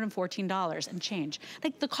 $214 and change.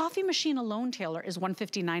 Like the coffee machine alone, Taylor, is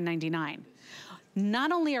 $159.99.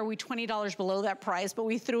 Not only are we $20 below that price, but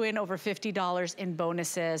we threw in over $50 in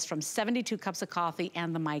bonuses from 72 cups of coffee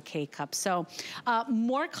and the My K-Cup. So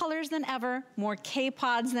more colors than ever, more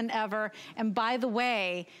K-Pods than ever. And by the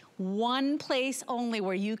way, one place only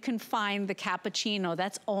where you can find the cappuccino.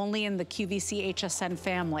 That's only in the QVC HSN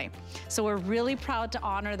family. So we're really proud to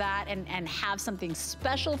honor that and have something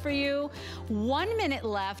special for you. 1 minute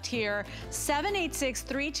left here.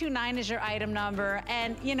 786-329 is your item number.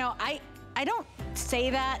 And you know, I don't say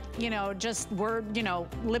that, you know, just word, you know,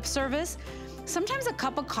 lip service. Sometimes a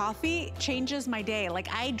cup of coffee changes my day. Like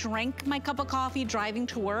I drank my cup of coffee driving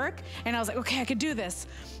to work and I was like, okay, I could do this.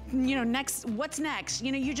 You know, what's next?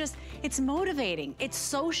 You know, it's motivating, it's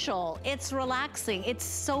social, it's relaxing, it's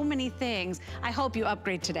so many things. I hope you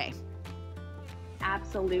upgrade today.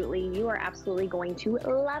 Absolutely. You are absolutely going to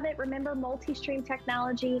love it. Remember, multi-stream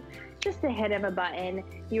technology, just a hit of a button.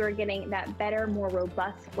 You are getting that better, more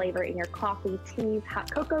robust flavor in your coffee, teas,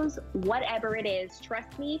 hot cocos, whatever it is.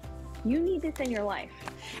 Trust me, you need this in your life.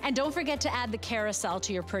 And don't forget to add the carousel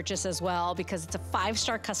to your purchase as well, because it's a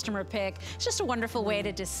 5-star customer pick. It's just a wonderful way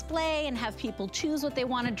to display and have people choose what they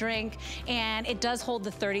want to drink. And it does hold the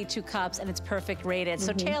 32 cups and it's perfect rated.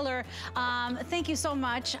 So Taylor, thank you so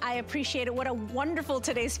much. I appreciate it. What a wonderful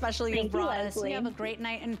today's special you brought us. You have a great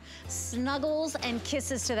night, and snuggles and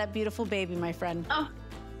kisses to that beautiful baby, my friend. Oh.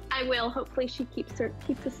 I will. Hopefully she keeps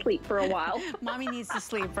asleep for a while. Mommy needs to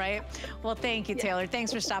sleep, right? Well, thank you, Taylor.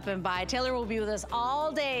 Thanks for stopping by. Taylor will be with us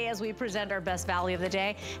all day as we present our best value of the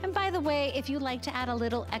day. And by the way, if you'd like to add a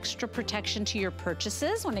little extra protection to your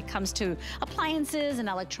purchases when it comes to appliances and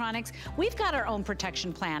electronics, we've got our own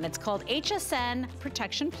protection plan. It's called HSN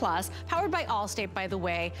Protection Plus, powered by Allstate, by the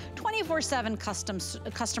way, 24/7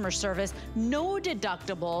 customer service, no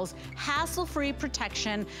deductibles, hassle-free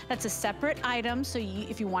protection. That's a separate item, so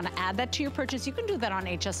if you want to add that to your purchase, you can do that on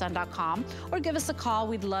hsn.com or give us a call.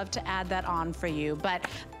 We'd love to add that on for you. But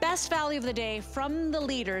best value of the day from the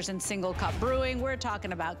leaders in single cup brewing. We're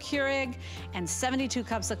talking about Keurig and 72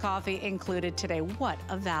 cups of coffee included today. What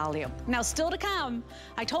a value. Now, still to come,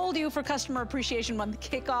 I told you for Customer Appreciation Month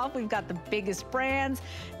kickoff, we've got the biggest brands.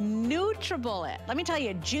 NutriBullet. Let me tell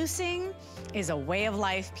you, juicing is a way of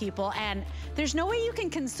life, people, and there's no way you can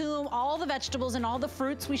consume all the vegetables and all the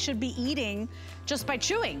fruits we should be eating just by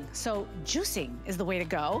chewing. So juicing is the way to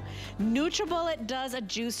go. NutriBullet does a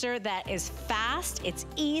juicer that is fast, it's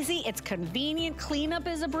easy, it's convenient, cleanup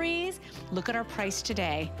is a breeze. Look at our price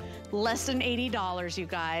today. Less than $80, you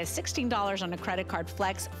guys. $16 on a credit card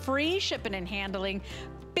flex, free shipping and handling.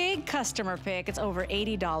 Big customer pick. It's over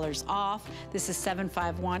 $80 off. This is under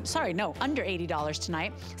 $80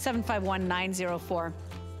 tonight. 751-904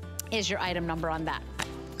 is your item number on that.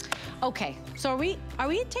 Okay, so are we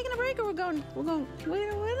taking a break, or we're going,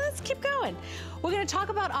 let's keep going. We're gonna talk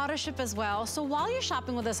about auto ship as well. So while you're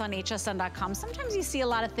shopping with us on hsn.com, sometimes you see a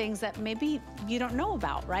lot of things that maybe you don't know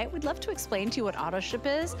about, right? We'd love to explain to you what auto ship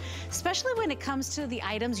is, especially when it comes to the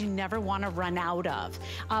items you never wanna run out of.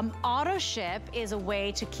 Auto ship is a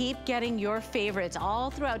way to keep getting your favorites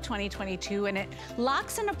all throughout 2022, and it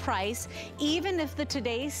locks in a price even if it's a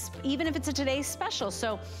today's special.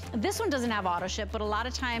 So this one doesn't have auto ship, but a lot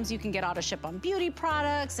of times you can get auto ship on beauty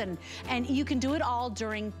products, and you can do it all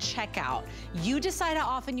during checkout. You decide how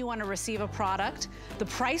often you want to receive a product. The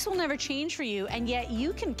price will never change for you, and yet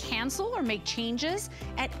you can cancel or make changes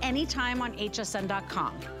at any time on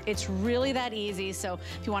hsn.com. It's really that easy. So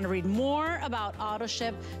if you want to read more about auto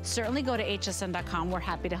ship, certainly go to hsn.com. We're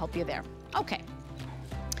happy to help you there. Okay.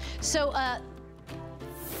 So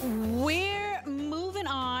we're moving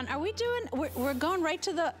on. Are we doing, we're going right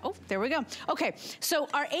to the, oh, there we go. Okay, so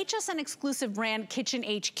our HSN exclusive brand, Kitchen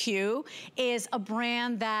HQ, is a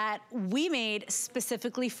brand that we made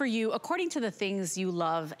specifically for you according to the things you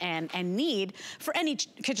love and need for any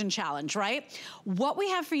kitchen challenge, right? What we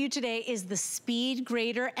have for you today is the speed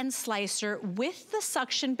grater and slicer with the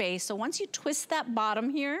suction base. So once you twist that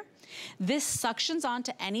bottom here, this suctions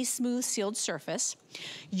onto any smooth sealed surface.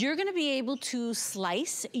 You're gonna be able to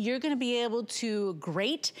slice, you're gonna be able to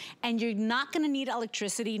grate, and you're not gonna need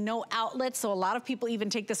electricity, no outlets. So a lot of people even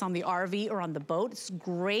take this on the RV or on the boat. It's a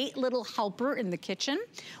great little helper in the kitchen.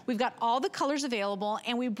 We've got all the colors available,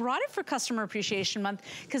 and we brought it for Customer Appreciation Month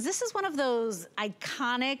because this is one of those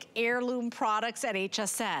iconic heirloom products at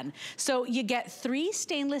HSN. So you get 3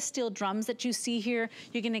 stainless steel drums that you see here.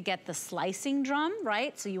 You're gonna get the slicing drum,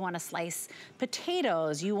 right? So you wanna slice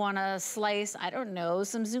potatoes, you wanna slice, I don't know,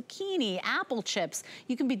 some zucchini, apple chips.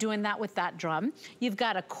 You can be doing that with that drum. You've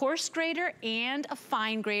got a coarse grater and a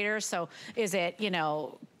fine grater. So is it, you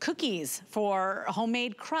know, cookies for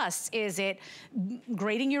homemade crusts? Is it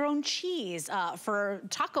grating your own cheese for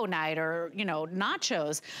taco night or, you know,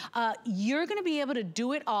 nachos? You're gonna be able to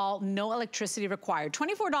do it all, no electricity required.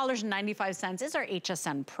 $24.95 is our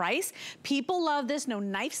HSN price. People love this, no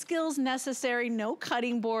knife skills necessary, no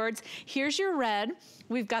cutting boards. Here's your red.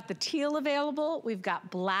 We've got the teal available. We've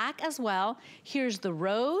got black as well. Here's the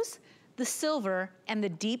rose, the silver, and the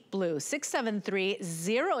deep blue.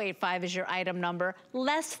 673-085 is your item number.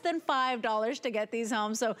 Less than $5 to get these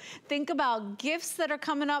home. So think about gifts that are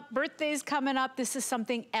coming up, birthdays coming up. This is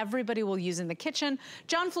something everybody will use in the kitchen.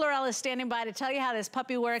 John Florell is standing by to tell you how this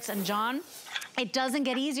puppy works. And John, it doesn't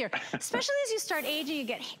get easier, especially as you start aging, you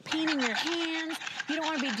get pain in your hands. You don't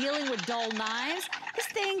want to be dealing with dull knives. This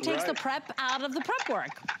thing takes the prep out of the prep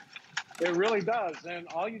work. It really does. And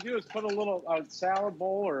all you do is put a little salad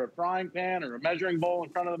bowl or a frying pan or a measuring bowl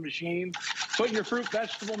in front of the machine, put your fruit,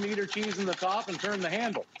 vegetable, meat, or cheese in the top, and turn the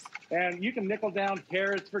handle. And you can nickel down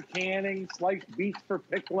carrots for canning, sliced beets for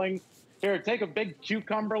pickling. Here, take a big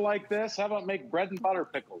cucumber like this. How about make bread and butter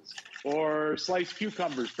pickles or sliced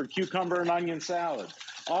cucumbers for cucumber and onion salad?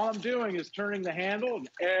 All I'm doing is turning the handle and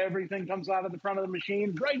everything comes out of the front of the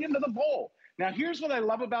machine right into the bowl. Now, here's what I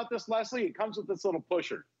love about this, Leslie. It comes with this little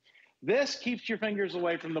pusher. This keeps your fingers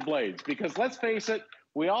away from the blades because let's face it,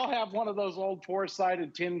 we all have one of those old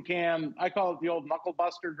four-sided tin can, I call it the old knuckle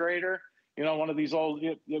buster grater. You know, one of these old,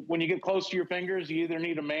 when you get close to your fingers, you either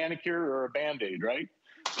need a manicure or a Band-Aid, right?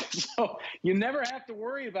 So you never have to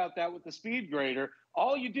worry about that with the speed grater.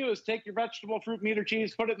 All you do is take your vegetable, fruit, meat, or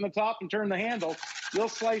cheese, put it in the top and turn the handle. You'll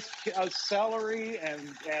slice celery and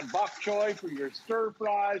bok choy for your stir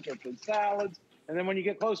fries or for salads. And then when you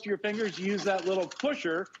get close to your fingers, you use that little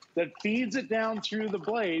pusher that feeds it down through the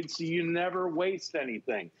blade so you never waste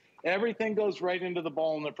anything. Everything goes right into the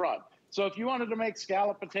bowl in the front. So if you wanted to make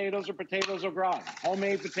scalloped potatoes or potatoes au gratin,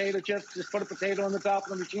 homemade potato chips, just put a potato on the top of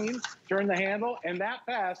the machine, turn the handle, and that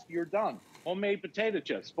fast, you're done. Homemade potato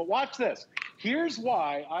chips. But watch this. Here's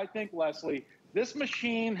why I think, Leslie, this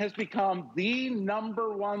machine has become the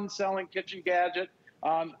 #1 selling kitchen gadget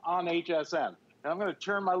on HSN. And I'm going to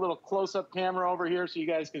turn my little close-up camera over here so you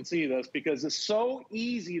guys can see this because it's so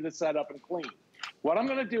easy to set up and clean. What I'm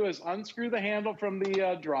going to do is unscrew the handle from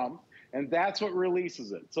the drum, and that's what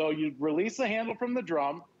releases it. So you release the handle from the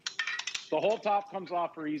drum, the whole top comes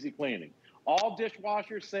off for easy cleaning. All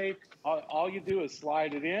dishwashers safe. All you do is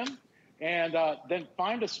slide it in, and then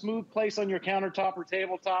find a smooth place on your countertop or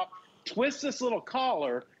tabletop. Twist this little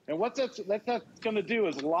collar, and what that's going to do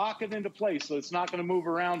is lock it into place so it's not going to move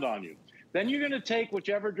around on you. Then you're going to take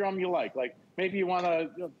whichever drum you like. Like maybe you want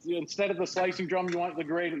to, instead of the slicing drum, you want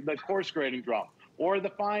the coarse grating drum or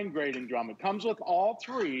the fine grating drum. It comes with all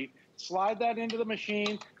 3. Slide that into the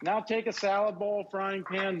machine. Now take a salad bowl, frying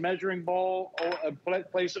pan, measuring bowl,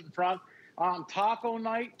 place it in front. On taco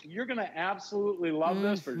night, you're going to absolutely love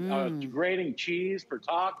this for grating cheese for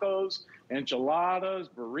tacos, enchiladas,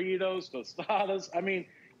 burritos, tostadas. I mean,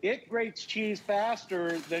 it grates cheese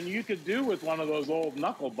faster than you could do with one of those old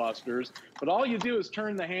knuckle busters. But all you do is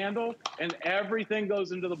turn the handle, and everything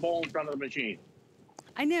goes into the bowl in front of the machine.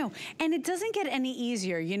 I know, and it doesn't get any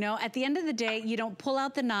easier, you know? At the end of the day, you don't pull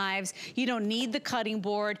out the knives, you don't need the cutting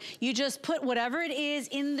board, you just put whatever it is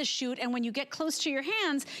in the chute, and when you get close to your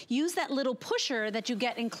hands, use that little pusher that you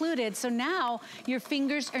get included, so now your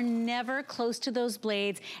fingers are never close to those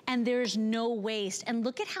blades, and there's no waste. And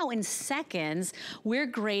look at how in seconds, we're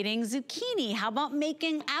grating zucchini. How about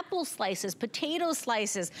making apple slices, potato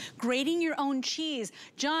slices, grating your own cheese?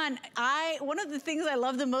 John, one of the things I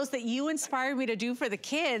love the most that you inspired me to do for the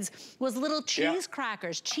kids was little cheese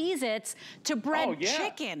crackers, Cheez-Its to bread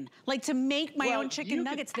chicken, like to make my own chicken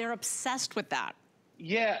nuggets. They're obsessed with that.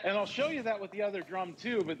 Yeah, and I'll show you that with the other drum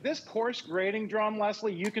too, but this coarse grating drum,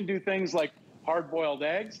 Leslie, you can do things like hard-boiled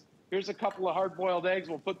eggs. Here's a couple of hard-boiled eggs.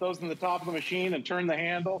 We'll put those in the top of the machine and turn the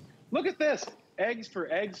handle. Look at this. Eggs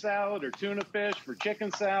for egg salad or tuna fish for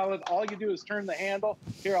chicken salad. All you do is turn the handle.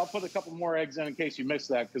 Here, I'll put a couple more eggs in case you missed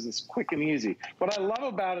that because it's quick and easy. What I love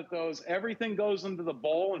about it, though, is everything goes into the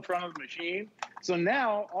bowl in front of the machine. So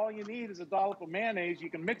now all you need is a dollop of mayonnaise. You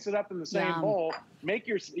can mix it up in the same bowl. Make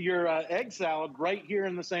your egg salad right here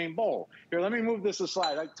in the same bowl. Here, let me move this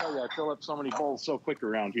aside. I tell you, I fill up so many bowls so quick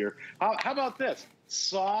around here. How about this?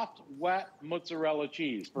 Soft, wet mozzarella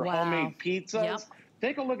cheese for homemade pizzas. Yep.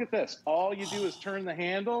 Take a look at this. All you do is turn the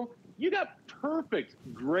handle. You got perfect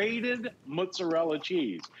grated mozzarella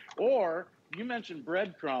cheese. Or you mentioned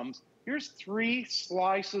breadcrumbs. Here's 3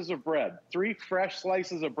 slices of bread, 3 fresh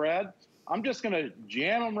slices of bread. I'm just going to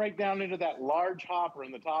jam them right down into that large hopper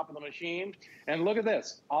in the top of the machine. And look at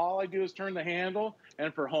this. All I do is turn the handle.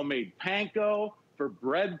 And for homemade panko, for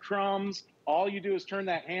breadcrumbs, all you do is turn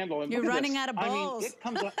that handle. And you're running out of bowls. I mean, it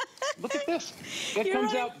comes out, look at this. It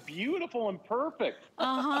comes out beautiful and perfect.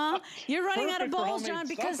 You're running out of bowls, John,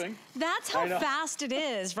 because that's how fast it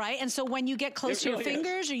is, right? And so when you get close to your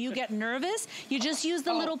fingers or you get nervous, you just use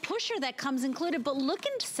the little pusher that comes included. But look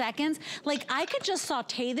in seconds, like I could just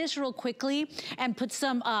saute this real quickly and put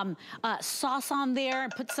some sauce on there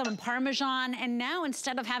and put some Parmesan. And now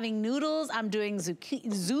instead of having noodles, I'm doing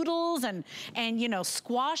zoodles and you know,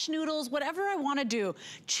 squash noodles, whatever I want to do.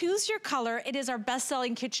 Choose your color. It is our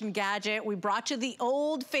best-selling kitchen gadget. We brought you the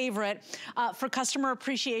old favorite for Customer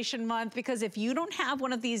Appreciation Month, because if you don't have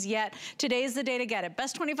one of these yet, today's the day to get it.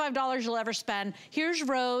 Best $25 you'll ever spend. Here's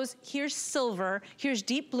rose, here's silver, here's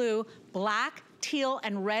deep blue, black, teal,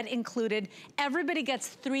 and red included. Everybody gets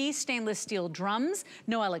 3 stainless steel drums,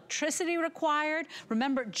 no electricity required.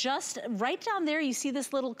 Remember, just right down there, you see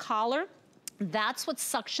this little collar? That's what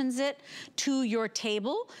suctions it to your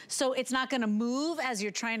table. So it's not gonna move as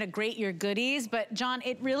you're trying to grate your goodies. But John,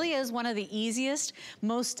 it really is one of the easiest,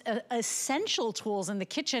 most essential tools in the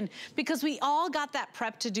kitchen, because we all got that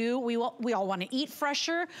prep to do. We all wanna eat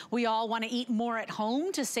fresher. We all wanna eat more at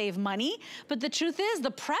home to save money. But the truth is,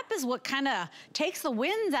 the prep is what kinda takes the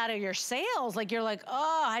winds out of your sails. Like you're like,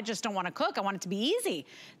 oh, I just don't wanna cook. I want it to be easy.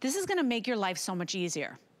 This is gonna make your life so much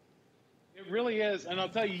easier. It really is, and I'll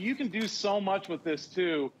tell you, you can do so much with this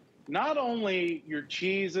too. Not only your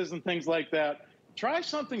cheeses and things like that, try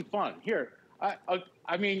something fun. Here,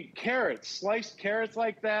 I mean, carrots, sliced carrots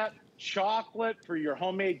like that, chocolate for your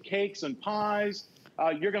homemade cakes and pies.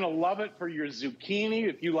 You're gonna love it for your zucchini.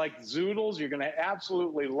 If you like zoodles, you're gonna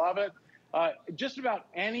absolutely love it. Just about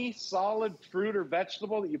any solid fruit or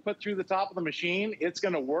vegetable that you put through the top of the machine, it's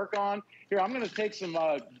going to work on. Here, I'm going to take some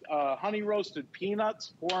honey roasted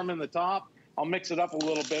peanuts, pour them in the top. I'll mix it up a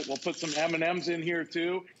little bit. We'll put some M&Ms in here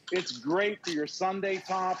too. It's great for your sundae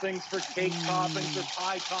toppings, for cake toppings, or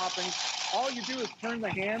pie toppings. All you do is turn the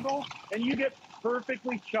handle and you get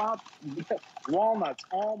perfectly chopped walnuts,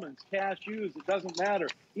 almonds, cashews, it doesn't matter.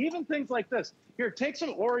 Even things like this. Here, take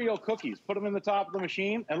some Oreo cookies, put them in the top of the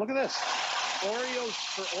machine, and look at this. Oreos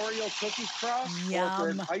for Oreo cookie crust,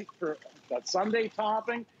 or for a sundae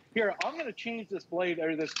topping. Here, I'm going to change this blade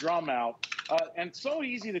or this drum out, and so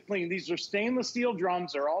easy to clean. These are stainless steel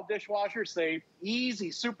drums. They're all dishwasher safe, easy,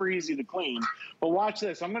 super easy to clean. But watch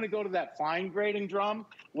this. I'm going to go to that fine grating drum.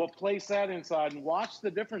 We'll place that inside, and watch the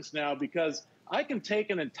difference now, because I can take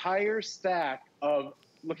an entire stack of,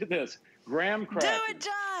 look at this, graham crackers. Do it,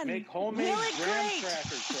 John. Make homemade graham cracker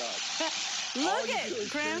crust. Look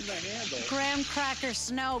at graham cracker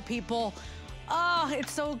snow, people. Oh,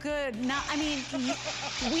 it's so good. Now, I mean,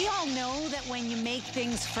 we all know that when you make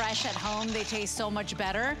things fresh at home, they taste so much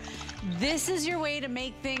better. This is your way to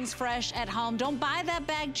make things fresh at home. Don't buy that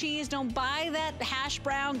bagged cheese. Don't buy that hash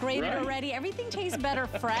brown grated already. Everything tastes better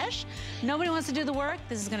fresh. Nobody wants to do the work.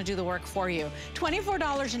 This is going to do the work for you.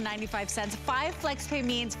 $24.95. 5 FlexPay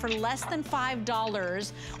means for less than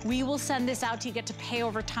 $5, we will send this out to you. Get to pay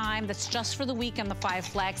over time. That's just for the week on the 5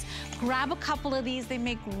 Flex. Grab a couple of these. They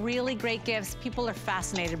make really great gifts. People are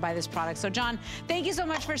fascinated by this product. So John, thank you so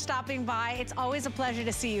much for stopping by. It's always a pleasure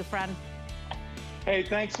to see you, friend. Hey,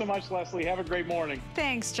 thanks so much, Leslie. Have a great morning.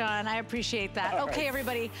 Thanks, John. I appreciate that. All okay, right.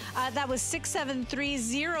 everybody. That was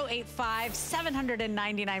 673-085,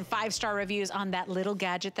 799 5-star reviews on that little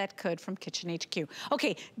gadget that could from Kitchen HQ.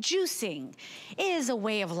 Okay, juicing is a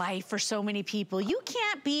way of life for so many people. You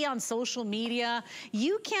can't be on social media.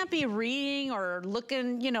 You can't be reading or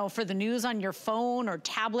looking, you know, for the news on your phone or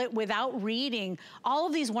tablet without reading all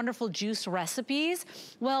of these wonderful juice recipes.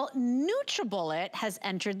 Well, NutriBullet has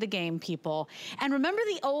entered the game, people. And remember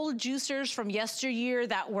the old juicers from yesteryear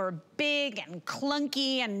that were big and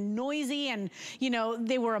clunky and noisy and, you know,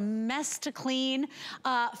 they were a mess to clean?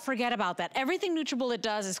 Forget about that. Everything NutriBullet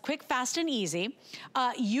does is quick, fast, and easy.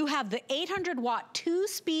 You have the 800-watt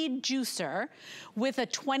 2-speed juicer with a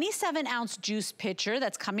 27-ounce juice pitcher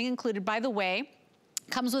that's coming included, by the way.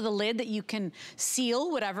 Comes with a lid that you can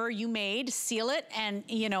seal whatever you made, seal it, and,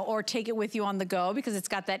 you know, or take it with you on the go because it's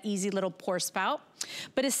got that easy little pour spout.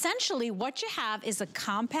 But essentially what you have is a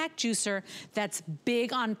compact juicer that's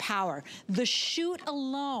big on power. The chute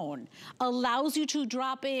alone allows you to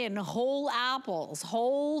drop in whole apples,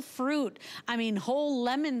 whole fruit, I mean whole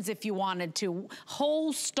lemons if you wanted to,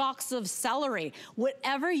 whole stalks of celery.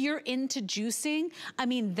 Whatever you're into juicing, I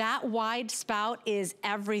mean that wide spout is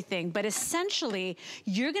everything. But essentially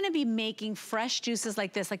you're gonna be making fresh juices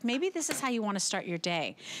like this. Like maybe this is how you wanna start your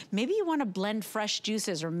day. Maybe you wanna blend fresh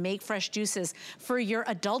juices or make fresh juices for your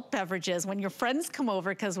adult beverages when your friends come over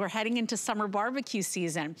because we're heading into summer barbecue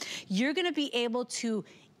season. You're gonna be able to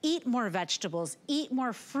eat more vegetables, eat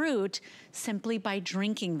more fruit simply by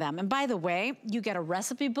drinking them. And by the way, you get a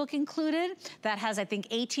recipe book included that has, I think,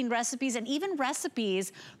 18 recipes and even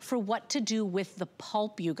recipes for what to do with the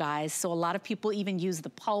pulp, you guys. So a lot of people even use the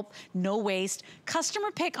pulp, no waste. Customer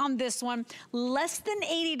pick on this one, less than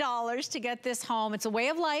 $80 to get this home. It's a way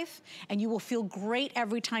of life and you will feel great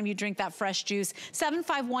every time you drink that fresh juice.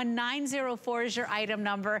 751904 is your item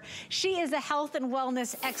number. She is a health and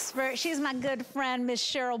wellness expert. She's my good friend, Miss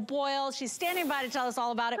Cheryl Boyle. She's standing by to tell us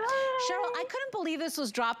all about it. Hi. Cheryl, I couldn't believe this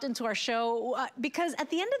was dropped into our show because at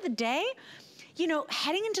the end of the day, you know,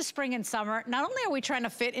 heading into spring and summer, not only are we trying to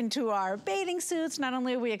fit into our bathing suits, not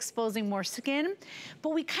only are we exposing more skin,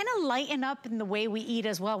 but we kind of lighten up in the way we eat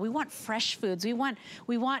as well. We want fresh foods. We want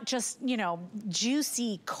just, you know,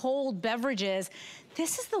 juicy, cold beverages.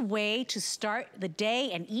 This is the way to start the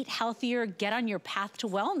day and eat healthier, get on your path to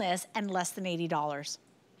wellness, and less than $80.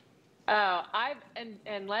 Oh,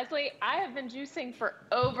 and Leslie, I have been juicing for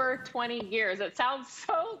over 20 years. It sounds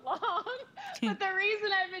so long, but the reason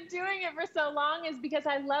I've been doing it for so long is because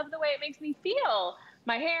I love the way it makes me feel.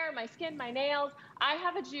 My hair, my skin, my nails. I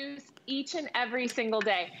have a juice each and every single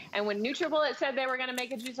day. And when NutriBullet said they were going to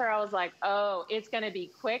make a juicer, I was like, oh, it's going to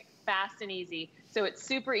be quick, fast, and easy. So it's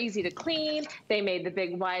super easy to clean. They made the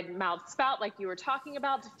big wide mouth spout like you were talking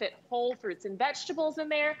about to fit whole fruits and vegetables in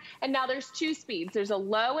there. And now there's 2 speeds. There's a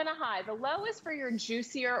low and a high. The low is for your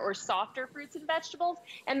juicier or softer fruits and vegetables.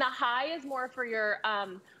 And the high is more for your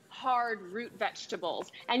hard root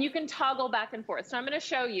vegetables, and you can toggle back and forth. So I'm going to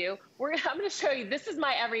show you. I'm going to show you. This is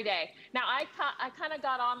my everyday. Now I kind of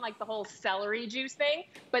got on like the whole celery juice thing,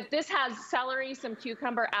 but this has celery, some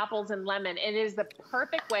cucumber, apples, and lemon. It is the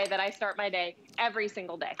perfect way that I start my day every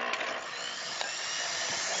single day.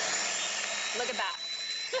 Look at that.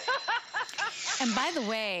 And by the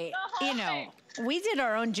way, you know, we did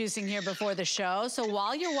our own juicing here before the show. So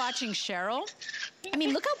while you're watching Cheryl, I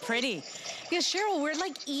mean, look how pretty. Because Cheryl, we're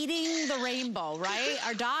like eating the rainbow, right?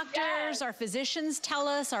 Our doctors, yes. Our physicians tell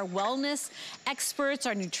us, our wellness experts,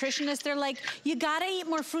 our nutritionists, they're like, you gotta eat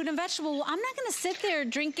more fruit and vegetable. Well, I'm not gonna sit there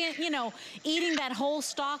drinking, you know, eating that whole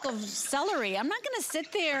stalk of celery. I'm not gonna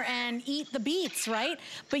sit there and eat the beets, right?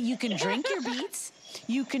 But you can drink your beets.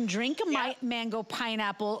 You can drink a mango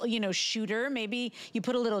pineapple, you know, shooter. Maybe you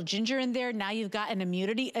put a little ginger in there. Now you've got an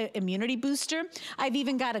immunity booster. I've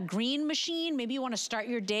even got a green machine. Maybe you want to start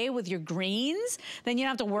your day with your greens. Then you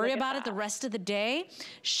don't have to worry about it the rest of the day.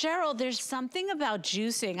 Cheryl, there's something about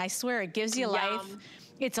juicing. I swear it gives you life.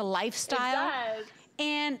 It's a lifestyle. It does.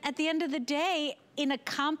 And at the end of the day, in a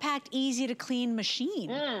compact, easy to clean machine.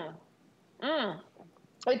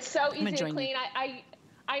 It's so easy to clean.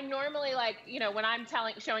 I normally, like, you know, when I'm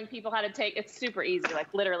showing people how to take, it's super easy. Like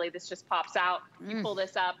literally this just pops out. You pull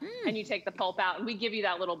this up and you take the pulp out, and we give you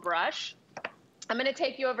that little brush. I'm going to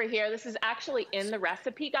take you over here. This is actually in the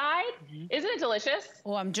recipe guide. Isn't it delicious?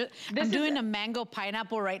 Oh, I'm doing a mango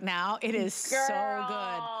pineapple right now. It is so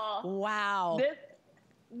good. Wow.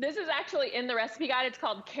 This is actually in the recipe guide. It's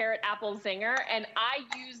called Carrot Apple Zinger. And I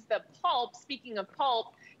use the pulp, speaking of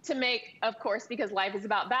pulp, to make, of course, because life is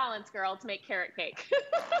about balance, girl, to make carrot cake.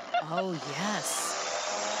 Oh,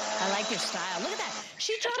 yes. I like your style. Look at that.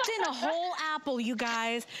 She dropped in a whole apple, you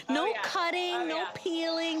guys. No cutting, no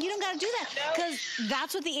peeling. You don't got to do that because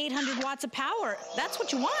that's what the 800 watts of power, that's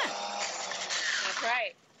what you want. That's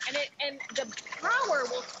right. And the power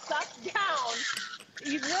will suck down.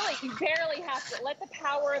 You barely have to let the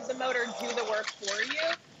power of the motor do the work for you.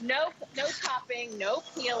 No chopping, no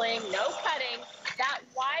peeling, no cutting. That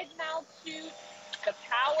wide mouth juice, the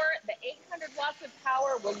power, the 800 watts of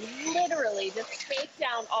power will literally just take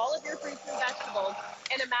down all of your fruits and vegetables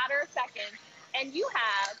in a matter of seconds. And you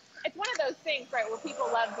have, it's one of those things, right, where people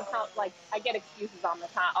love to count, like, I get excuses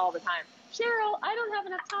all the time. Cheryl, I don't have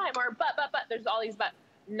enough time, or but, there's all these but.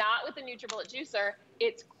 Not with the NutriBullet juicer.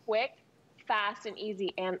 It's quick, fast, and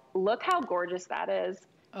easy. And look how gorgeous that is.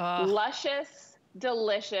 Luscious,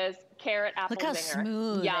 delicious carrot apple zinger. Look how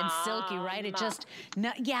smooth and silky, right? It just,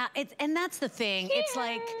 and that's the thing. Yeah. It's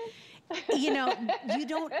like, you know,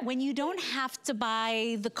 when you don't have to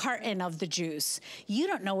buy the carton of the juice, you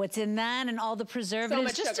don't know what's in that and all the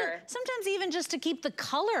preservatives. So much sugar. Sometimes even just to keep the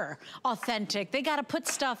color authentic, they got to put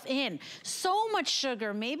stuff in. So much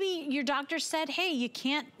sugar. Maybe your doctor said, hey, you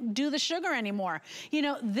can't do the sugar anymore. You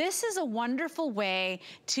know, this is a wonderful way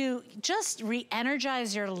to just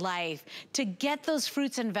re-energize your life, to get those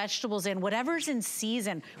fruits and vegetables in, whatever's in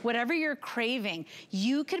season, whatever you're craving.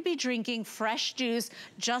 You could be drinking fresh juice,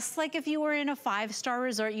 just like if you were in a 5-star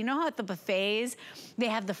resort. You know how at the buffets, they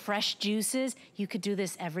have the fresh juices? You could do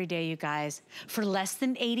this every day, you guys. For less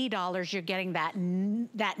than $80, you're getting that name,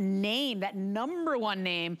 that #1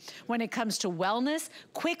 name when it comes to wellness,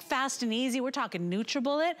 quick, fast, and easy. We're talking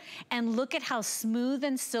NutriBullet. And look at how smooth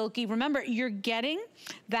and silky. Remember, you're getting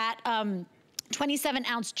that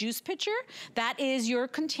 27-ounce juice pitcher. That is your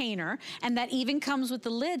container, and that even comes with the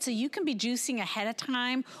lid, so you can be juicing ahead of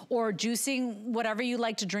time or juicing whatever you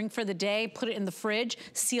like to drink for the day, put it in the fridge,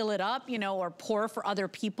 seal it up, you know, or pour for other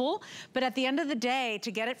people. But at the end of the day, to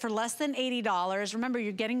get it for less than $80, remember,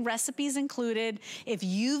 you're getting recipes included. If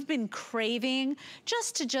you've been craving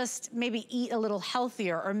just maybe eat a little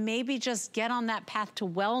healthier, or maybe just get on that path to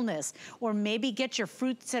wellness, or maybe get your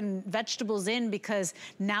fruits and vegetables in because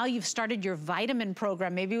now you've started your vitamin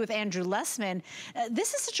program, maybe with Andrew Lessman.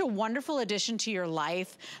 This is such a wonderful addition to your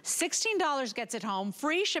life. $16 gets it home,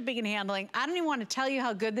 free shipping and handling. I don't even want to tell you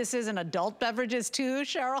how good this is in adult beverages too,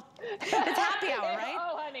 Cheryl. It's happy hour, right?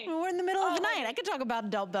 Oh, honey. We're in the middle of the night. I could talk about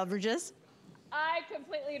adult beverages. I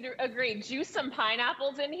completely agree. Juice some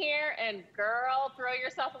pineapples in here, and girl, throw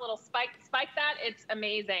yourself a little spike that. It's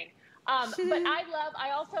amazing. But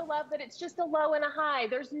I also love that it's just a low and a high.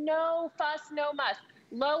 There's no fuss, no muss.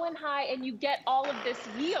 Low and high, and you get all of this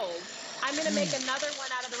yield. I'm gonna make another one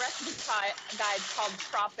out of the recipe guide called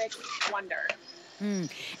Tropic Wonder.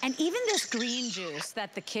 And even this green juice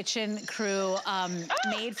that the kitchen crew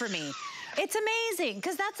made for me, it's amazing,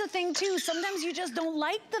 because that's the thing too. Sometimes you just don't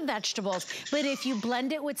like the vegetables, but if you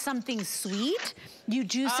blend it with something sweet, you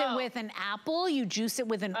juice it with an apple, you juice it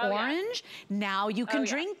with an orange, now you can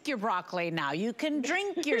drink your broccoli, now you can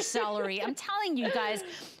drink your celery. I'm telling you guys,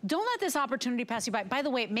 don't let this opportunity pass you by. By the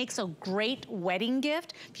way, it makes a great wedding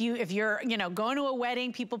gift. If you're going to a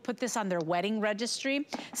wedding, people put this on their wedding registry.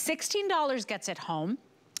 $16 gets it home.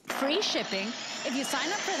 Free shipping. If you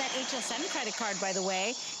sign up for that HSN credit card, by the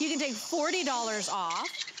way, you can take $40 off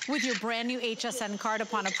with your brand new HSN card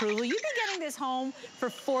upon approval. You can getting this home for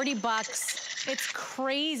 $40. It's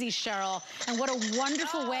crazy, Cheryl. And what a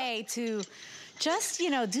wonderful way to just,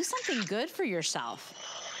 do something good for yourself.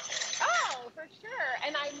 Oh, for sure.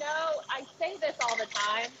 And I know, I say this all the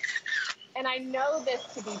time, and I know this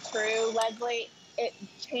to be true, Leslie. It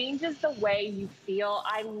changes the way you feel.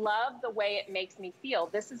 I love the way it makes me feel.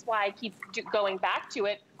 This is why I keep going back to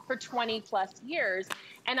it for 20 plus years.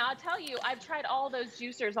 And I'll tell you, I've tried all those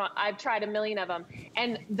juicers. I've tried a million of them.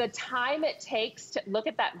 And the time it takes to look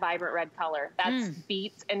at that vibrant red color, that's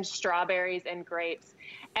beets and strawberries and grapes.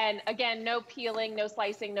 And again, no peeling, no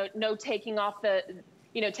slicing, no taking off the,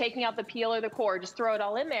 taking out the peel or the core, just throw it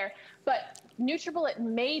all in there. But NutriBullet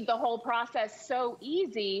made the whole process so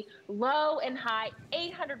easy, low and high,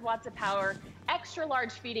 800 watts of power, extra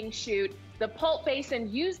large feeding chute, the pulp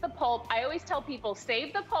basin, use the pulp. I always tell people,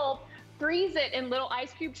 save the pulp freeze it in little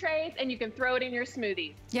ice cube trays, and you can throw it in your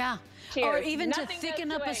smoothies. Yeah. Cheers. Or even Nothing to thicken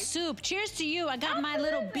goes up to a waste. soup. Cheers to you. I got my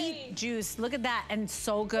little beet juice. Look at that. And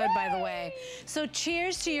so good, by the way. So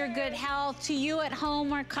cheers to your good health, to you at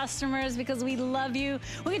home, our customers, because we love you.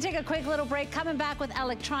 We're going to take a quick little break. Coming back with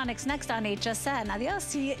electronics next on HSN. Adios.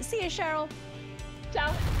 See you, Cheryl.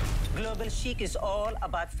 Ciao. Global Chic is all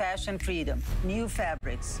about fashion freedom, new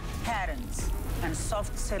fabrics, patterns, and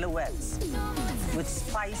soft silhouettes with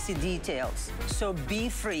spicy details. So be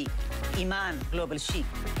free. Iman Global Chic,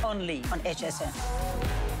 only on HSN.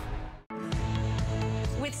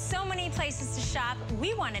 With so many places to shop,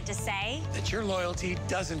 we wanted to say that your loyalty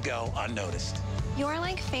doesn't go unnoticed. You're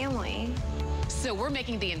like family. So we're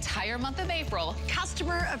making the entire month of April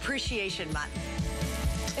Customer Appreciation Month.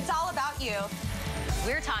 It's all about you.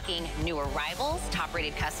 We're talking new arrivals,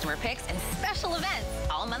 top-rated customer picks, and special events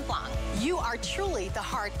all month long. You are truly the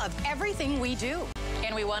heart of everything we do.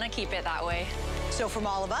 And we want to keep it that way. So from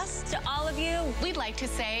all of us, To all of you, we'd like to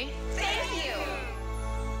say thank you.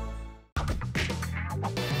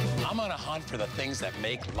 I'm on a hunt for the things that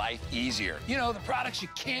make life easier. You know, the products you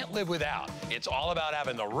can't live without. It's all about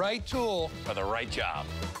having the right tool for the right job.